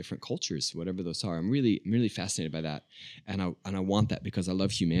in different cultures, whatever those are. I'm really fascinated by that, and I want that because I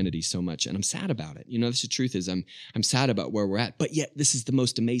love humanity so much, and I'm sad about it. That's the truth is I'm sad about where we're at, but yet this is the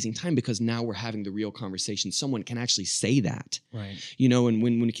most amazing time because now we're having the real conversation. Someone can actually say that, right? And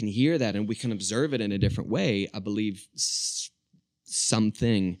when we can hear that and we can observe it in a different way, I believe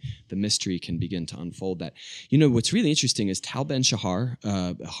the mystery can begin to unfold. That what's really interesting is Tal Ben-Shahar,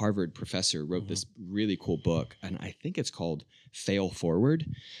 a Harvard professor, wrote this really cool book, and I think it's called Fail Forward.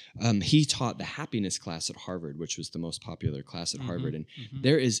 He taught the happiness class at Harvard, which was the most popular class at Harvard, and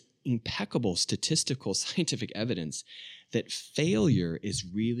there is impeccable statistical scientific evidence that failure is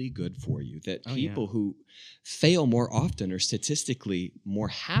really good for you, that people who fail more often are statistically more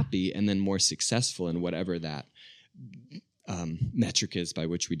happy and then more successful in whatever that metric is by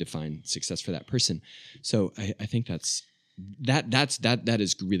which we define success for that person. So I think that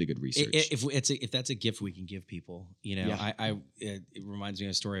is really good research. If that's a gift we can give people, it reminds me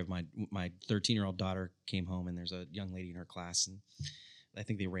of a story of my 13-year-old daughter came home, and there's a young lady in her class, and I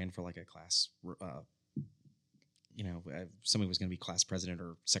think they ran for like a class, somebody was going to be class president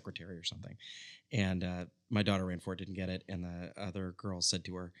or secretary or something, and my daughter ran for it, didn't get it, and the other girl said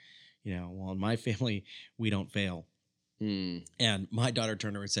to her, well, in my family we don't fail. And my daughter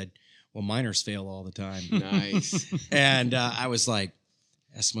turned over and said, well, minors fail all the time. Nice. And I was like,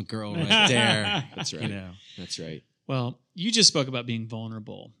 that's my girl right there. That's right. That's right. Well, you just spoke about being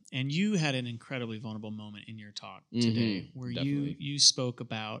vulnerable, and you had an incredibly vulnerable moment in your talk today where you spoke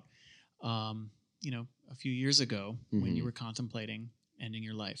about, a few years ago when you were contemplating ending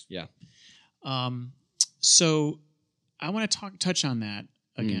your life. Yeah. So I want to touch on that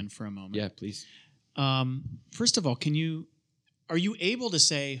again for a moment. Yeah, please. First of all, are you able to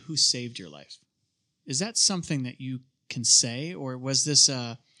say who saved your life? Is that something that you can say, or was this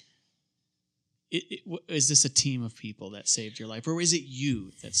is this a team of people that saved your life, or is it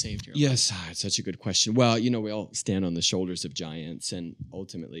you that saved your life? Yes, it's such a good question. Well, we all stand on the shoulders of giants, and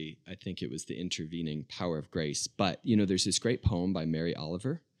ultimately, I think it was the intervening power of grace. But, there's this great poem by Mary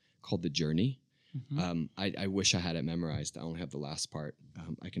Oliver called The Journey. I wish I had it memorized. I only have the last part.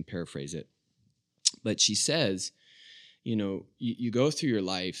 I can paraphrase it. But she says, you go through your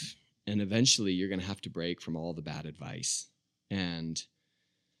life, and eventually you're going to have to break from all the bad advice. And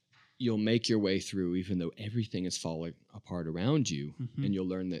you'll make your way through even though everything is falling apart around you, and you'll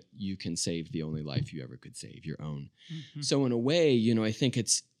learn that you can save the only life you ever could save, your own. So in a way, I think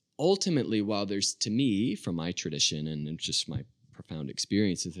it's ultimately, while there's, to me, from my tradition and just my profound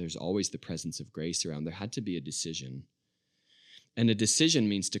experiences, there's always the presence of grace around. There had to be a decision. And a decision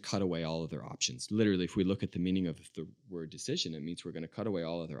means to cut away all other options. Literally, if we look at the meaning of the word decision, it means we're going to cut away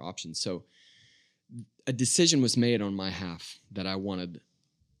all other options. So a decision was made on my half that I wanted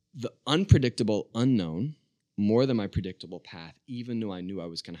the unpredictable unknown more than my predictable path, even though I knew I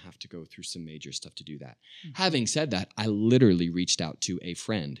was going to have to go through some major stuff to do that. Having said that, I literally reached out to a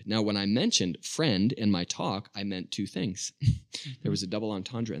friend. Now, when I mentioned friend in my talk, I meant two things. There was a double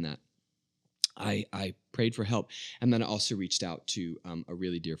entendre in that. I prayed for help, and then I also reached out to a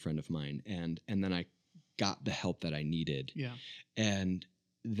really dear friend of mine, and then I got the help that I needed. Yeah. And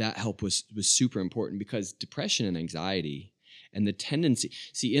that help was super important, because depression and anxiety and the tendency,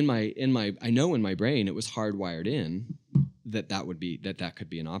 in my brain it was hardwired in that could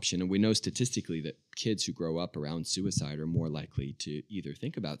be an option. And we know statistically that kids who grow up around suicide are more likely to either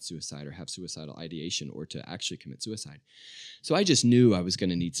think about suicide or have suicidal ideation or to actually commit suicide. So I just knew I was going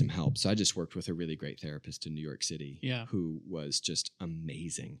to need some help. So I just worked with a really great therapist in New York City who was just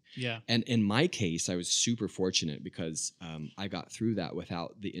amazing. Yeah. And in my case, I was super fortunate because I got through that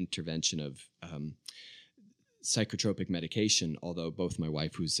without the intervention of psychotropic medication, although both my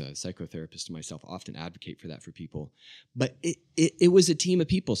wife, who's a psychotherapist, and myself often advocate for that for people. But it was a team of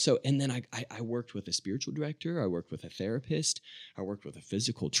people. So, and then I worked with a spiritual director, I worked with a therapist, I worked with a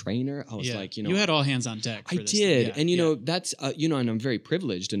physical trainer. I was like, you had all hands on deck for I this did. thing. Yeah. And that's, and I'm very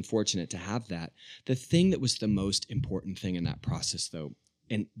privileged and fortunate to have that. The thing that was the most important thing in that process, though,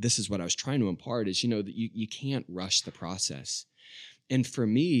 and this is what I was trying to impart, is, that you can't rush the process. And for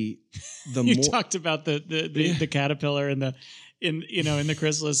me, you talked about the caterpillar in the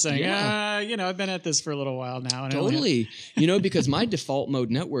chrysalis saying, I've been at this for a little while now. And totally. Because my default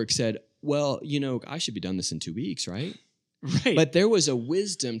mode network said, well, I should be done this in 2 weeks, right? Right. But there was a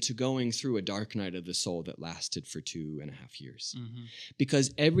wisdom to going through a dark night of the soul that lasted for 2.5 years.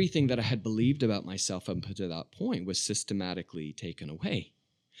 Because everything that I had believed about myself up to that point was systematically taken away.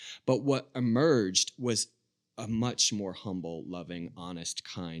 But what emerged was a much more humble, loving, honest,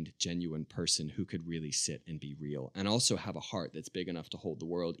 kind, genuine person who could really sit and be real and also have a heart that's big enough to hold the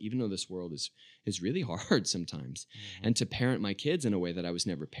world, even though this world is really hard sometimes. And to parent my kids in a way that I was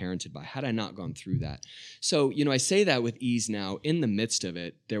never parented by had I not gone through that. So, I say that with ease now. In the midst of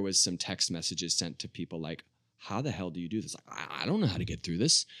it, there was some text messages sent to people like, how the hell do you do this? Like, I don't know how to get through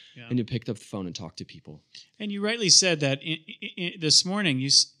this. Yeah. And you picked up the phone and talked to people. And you rightly said that this morning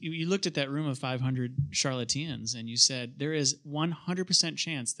you looked at that room of 500 Charlotteans and you said there is 100%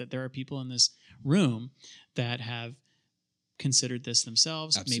 chance that there are people in this room that have considered this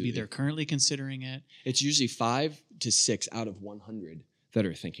themselves. Absolutely. Maybe they're currently considering it. It's usually 5 to 6 out of 100 that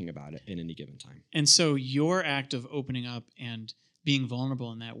are thinking about it in any given time. And so your act of opening up and being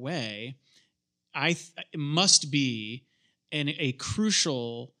vulnerable in that way, it must be a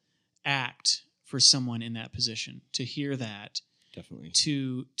crucial act for someone in that position to hear that. Definitely.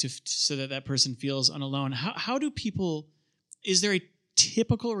 So that person feels unalone. How do people? Is there a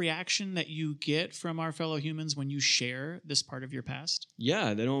typical reaction that you get from our fellow humans when you share this part of your past?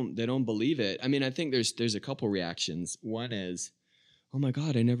 Yeah, they don't believe it. I mean, I think there's a couple reactions. One is, oh my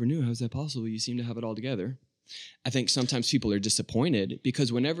God, I never knew. How is that possible? You seem to have it all together. I think sometimes people are disappointed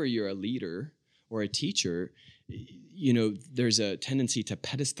because whenever you're a leader or a teacher, there's a tendency to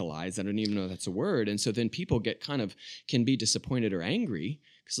pedestalize. I don't even know if that's a word. And so then people can be disappointed or angry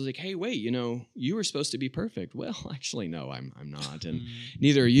because it's like, hey, wait, you were supposed to be perfect. Well, actually, no, I'm not. And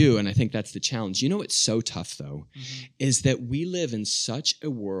neither are you. And I think that's the challenge. What's so tough, though, is that we live in such a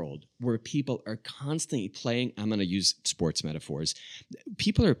world where people are constantly playing. I'm going to use sports metaphors.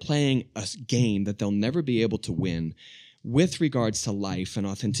 People are playing a game that they'll never be able to win with regards to life and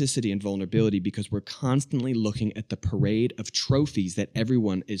authenticity and vulnerability, because we're constantly looking at the parade of trophies that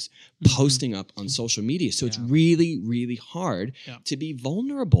everyone is posting up on social media. So it's really, really hard to be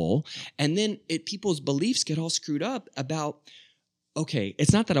vulnerable. And then people's beliefs get all screwed up about, okay,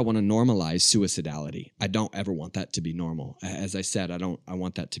 it's not that I want to normalize suicidality. I don't ever want that to be normal. As I said, I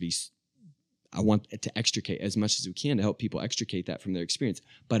want that to be, I want to extricate as much as we can to help people extricate that from their experience,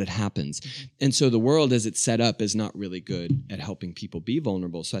 but it happens. And so the world as it's set up is not really good at helping people be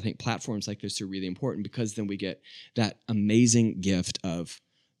vulnerable. So I think platforms like this are really important because then we get that amazing gift of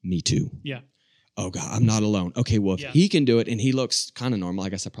Me Too. Yeah. Oh God, I'm not alone. Okay, well, if he can do it and he looks kind of normal, I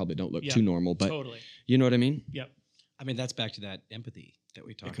guess I probably don't look too normal, but totally. You know what I mean? Yep. I mean, that's back to that empathy that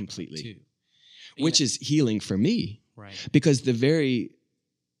we talked completely. about too. Which is healing for me. Right. Because the very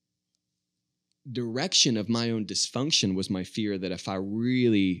direction of my own dysfunction was my fear that if I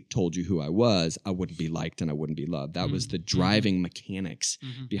really told you who I was, I wouldn't be liked and I wouldn't be loved. That was the driving mechanics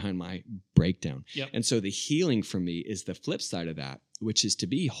behind my breakdown. Yep. And so the healing for me is the flip side of that, which is to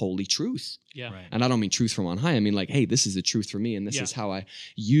be holy truth. Yeah. Right. And I don't mean truth from on high. I mean like, hey, this is the truth for me. And this is how I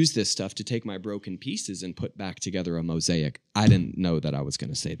use this stuff to take my broken pieces and put back together a mosaic. I didn't know that I was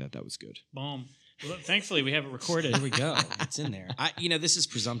going to say that. That was good. Boom. Well, thankfully, we have it recorded. There we go. It's in there. This is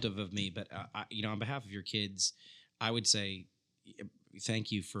presumptive of me, but on behalf of your kids, I would say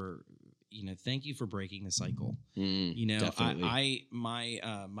thank you for breaking the cycle. Definitely.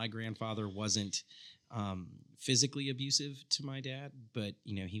 My grandfather wasn't physically abusive to my dad, but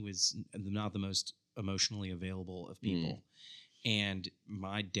he was not the most emotionally available of people, and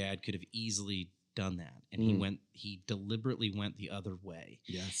my dad could have easily done that, and he deliberately went the other way.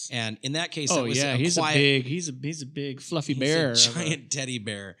 Yes. And in that case, he's a big fluffy bear, a giant teddy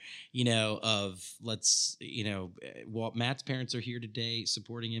bear, well, Matt's parents are here today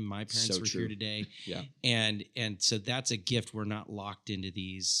supporting him. My parents were here today. Yeah. And so that's a gift. We're not locked into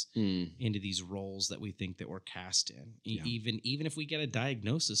these roles that we think that we're cast in. Yeah. Even if we get a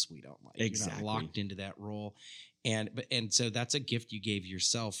diagnosis we don't like, exactly. You're not locked into that role. And so that's a gift you gave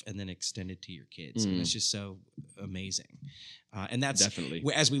yourself and then extended to your kids. And it's just so amazing. And that's definitely,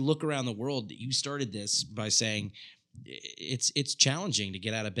 as we look around the world, you started this by saying it's challenging to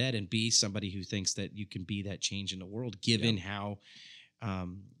get out of bed and be somebody who thinks that you can be that change in the world, given how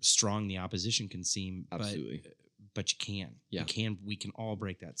strong the opposition can seem. Absolutely. But you can. Yeah. We can all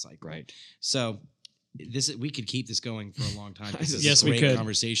break that cycle. Right. So we could keep this going for a long time. Yes, we could.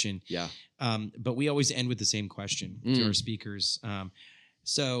 Conversation. Yeah. But we always end with the same question to our speakers.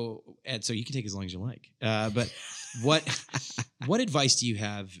 So you can take as long as you like. But what advice do you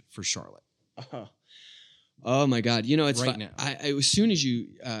have for Charlotte? Oh my God! It's right now. As soon as you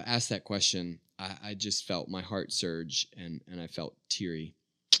asked that question, I just felt my heart surge and I felt teary.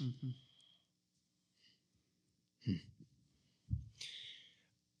 Mm-hmm.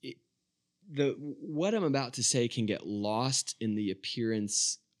 What I'm about to say can get lost in the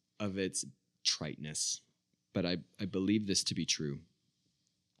appearance of its triteness, but I believe this to be true.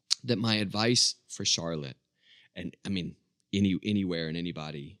 that my advice for Charlotte, and I mean anywhere and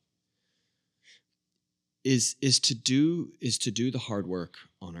anybody, is to do the hard work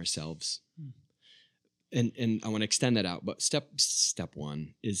on ourselves. And I want to extend that out, but step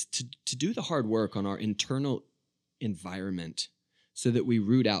one is to do the hard work on our internal environment so that we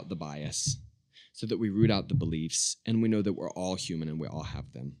root out the bias, so that we root out the beliefs, and we know that we're all human and we all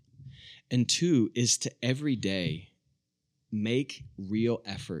have them. And two is to every day make real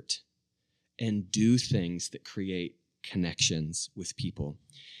effort and do things that create connections with people.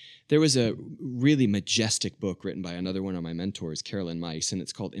 There was a really majestic book written by another one of my mentors, Carolyn Mice, and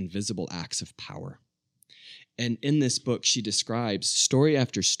it's called Invisible Acts of Power. And in this book, she describes story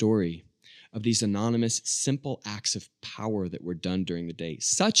after story of these anonymous, simple acts of power that were done during the day,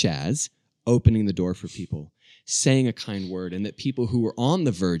 such as opening the door for people, saying a kind word, and that people who were on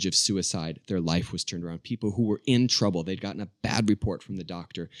the verge of suicide, their life was turned around. People who were in trouble, they'd gotten a bad report from the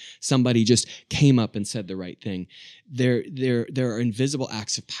doctor. Somebody just came up and said the right thing. There are invisible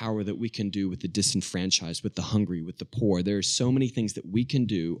acts of power that we can do with the disenfranchised, with the hungry, with the poor. There are so many things that we can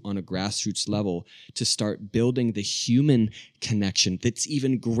do on a grassroots level to start building the human connection that's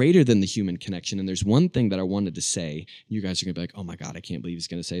even greater than the human connection. And there's one thing that I wanted to say. You guys are going to be like, oh my God, I can't believe he's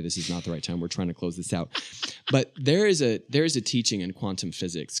going to say this is not the right time. We're trying to close this out. But there is a teaching in quantum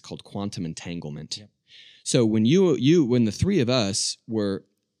physics called quantum entanglement. Yep. So when when the three of us were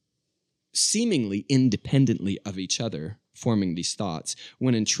seemingly independently of each other forming these thoughts,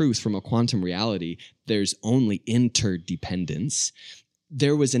 when in truth, from a quantum reality, there's only interdependence,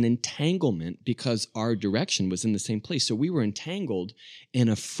 there was an entanglement because our direction was in the same place. So we were entangled in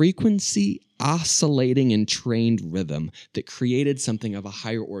a frequency oscillating and trained rhythm that created something of a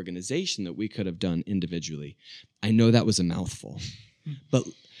higher organization that we could have done individually. I know that was a mouthful, but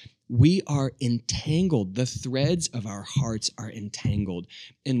we are entangled. The threads of our hearts are entangled.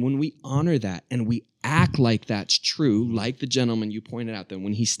 And when we honor that and we act like that's true, like the gentleman you pointed out, that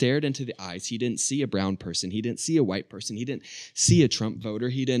when he stared into the eyes, he didn't see a brown person, he didn't see a white person, he didn't see a Trump voter,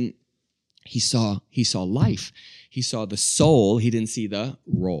 he saw life. He saw the soul, he didn't see the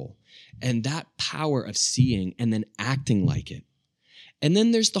role. And that power of seeing and then acting like it. And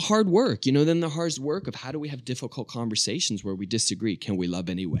then there's the hard work, then the hard work of how do we have difficult conversations where we disagree? Can we love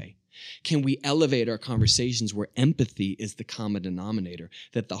anyway? Can we elevate our conversations where empathy is the common denominator,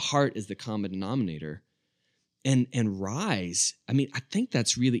 that the heart is the common denominator, and rise? I mean, I think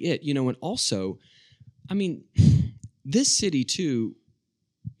that's really it, and also, I mean, this city too,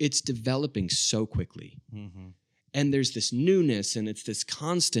 it's developing so quickly. Mm-hmm. And there's this newness and it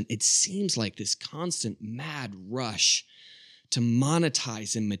seems like this constant mad rush to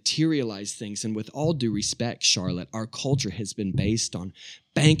monetize and materialize things. And with all due respect, Charlotte, our culture has been based on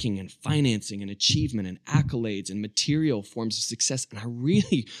banking and financing and achievement and accolades and material forms of success. And I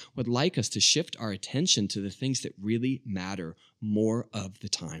really would like us to shift our attention to the things that really matter more of the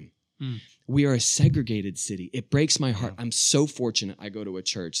time. Mm. We are a segregated city. It breaks my heart. I'm so fortunate I go to a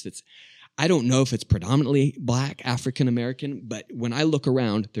church I don't know if it's predominantly Black, African-American, but when I look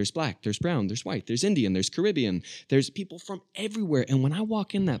around, there's Black, there's brown, there's white, there's Indian, there's Caribbean, there's people from everywhere. And when I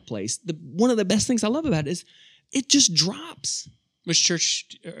walk in that place, one of the best things I love about it is it just drops. Which church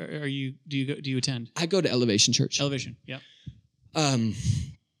do you attend? I go to Elevation Church. Elevation, yeah.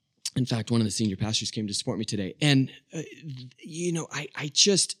 In fact, one of the senior pastors came to support me today. And, I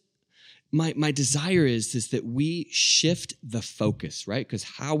just... My desire is that we shift the focus, right? Because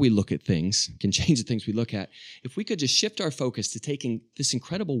how we look at things can change the things we look at. If we could just shift our focus to taking this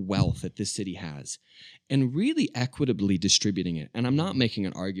incredible wealth that this city has and really equitably distributing it. And I'm not making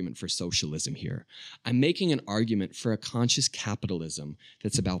an argument for socialism here. I'm making an argument for a conscious capitalism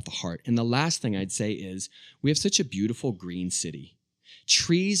that's about the heart. And the last thing I'd say is we have such a beautiful green city.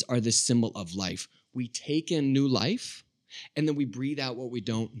 Trees are the symbol of life. We take in new life and then we breathe out what we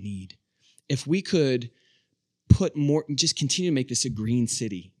don't need. If we could put more, just continue to make this a green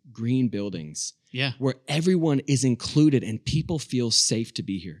city, green buildings, where everyone is included and people feel safe to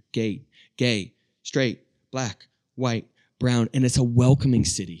be here. Gay, straight, Black, white, brown, and it's a welcoming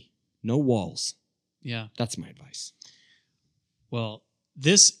city. No walls. Yeah. That's my advice. Well,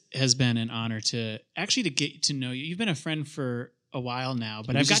 this has been an honor to get to know you. You've been a friend for a while now,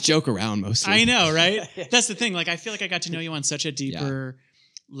 but I've got to joke around mostly. I know, right? That's the thing. Like, I feel like I got to know you on such a deeper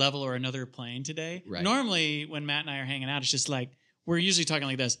level or another plane today. Right. Normally, when Matt and I are hanging out, it's just like, we're usually talking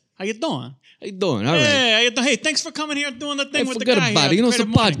like this. How you doing? How you doing? All right. Hey, thanks for coming here and doing the thing with the guy. Forget about it. It's a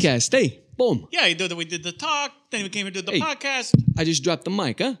podcast. Hey, boom. Yeah, we did the talk. Then we came and did the podcast. I just dropped the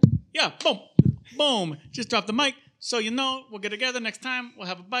mic, huh? Yeah, boom. Just dropped the mic. So we'll get together next time. We'll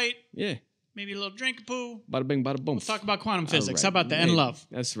have a bite. Yeah. maybe a little drink poo. Bada bing, bada boom. We'll talk about quantum physics. All How about that? And love.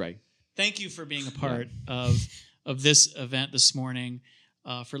 That's right. Thank you for being a part of this event this morning,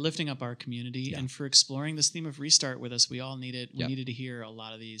 for lifting up our community and for exploring this theme of restart with us. We all needed. We needed to hear a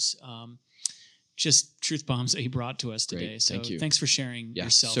lot of these just truth bombs that he brought to us today. Great. So Thank you. thanks for sharing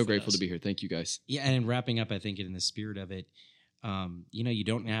yourself. So with grateful us. to be here. Thank you, guys. Yeah, and in wrapping up, I think in the spirit of it, you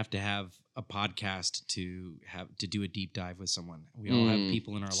don't have to have a podcast to do a deep dive with someone. We all have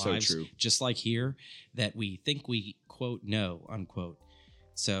people in our lives, true. just like here, that we think we quote know unquote.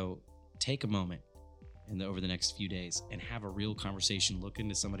 So take a moment over the next few days and have a real conversation. Look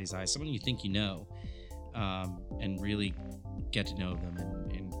into somebody's eyes, someone you think you know, and really get to know them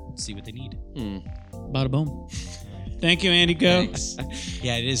and see what they need. Bada boom. Thank you, Andy Go. Thanks.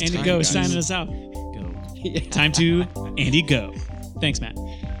 Yeah, it is. Andy time, Go guys. signing us out. Go. Time to Andy Go. Thanks, Matt. We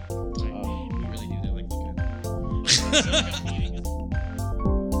really do. They're like looking at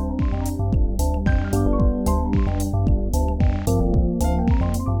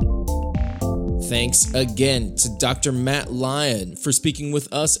Thanks again to Dr. Matt Lyon for speaking with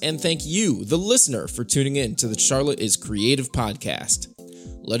us, and thank you, the listener, for tuning in to the Charlotte is Creative podcast.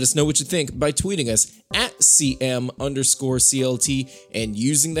 Let us know what you think by tweeting us at CM_CLT and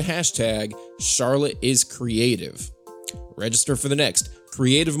using the hashtag Charlotte is Creative. Register for the next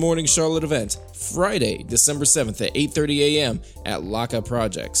Creative Morning Charlotte event, Friday, December 7th at 8:30 a.m. at Laka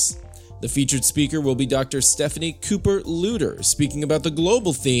Projects. The featured speaker will be Dr. Stephanie Cooper-Luter, speaking about the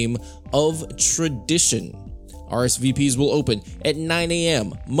global theme of tradition. RSVPs will open at 9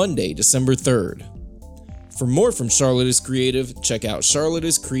 a.m. Monday, December 3rd. For more from Charlotte is Creative, check out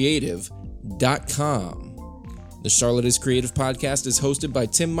charlotteiscreative.com. The Charlotte is Creative podcast is hosted by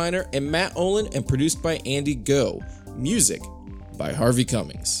Tim Miner and Matt Olin and produced by Andy Go. Music by Harvey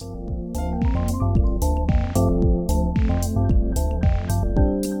Cummings.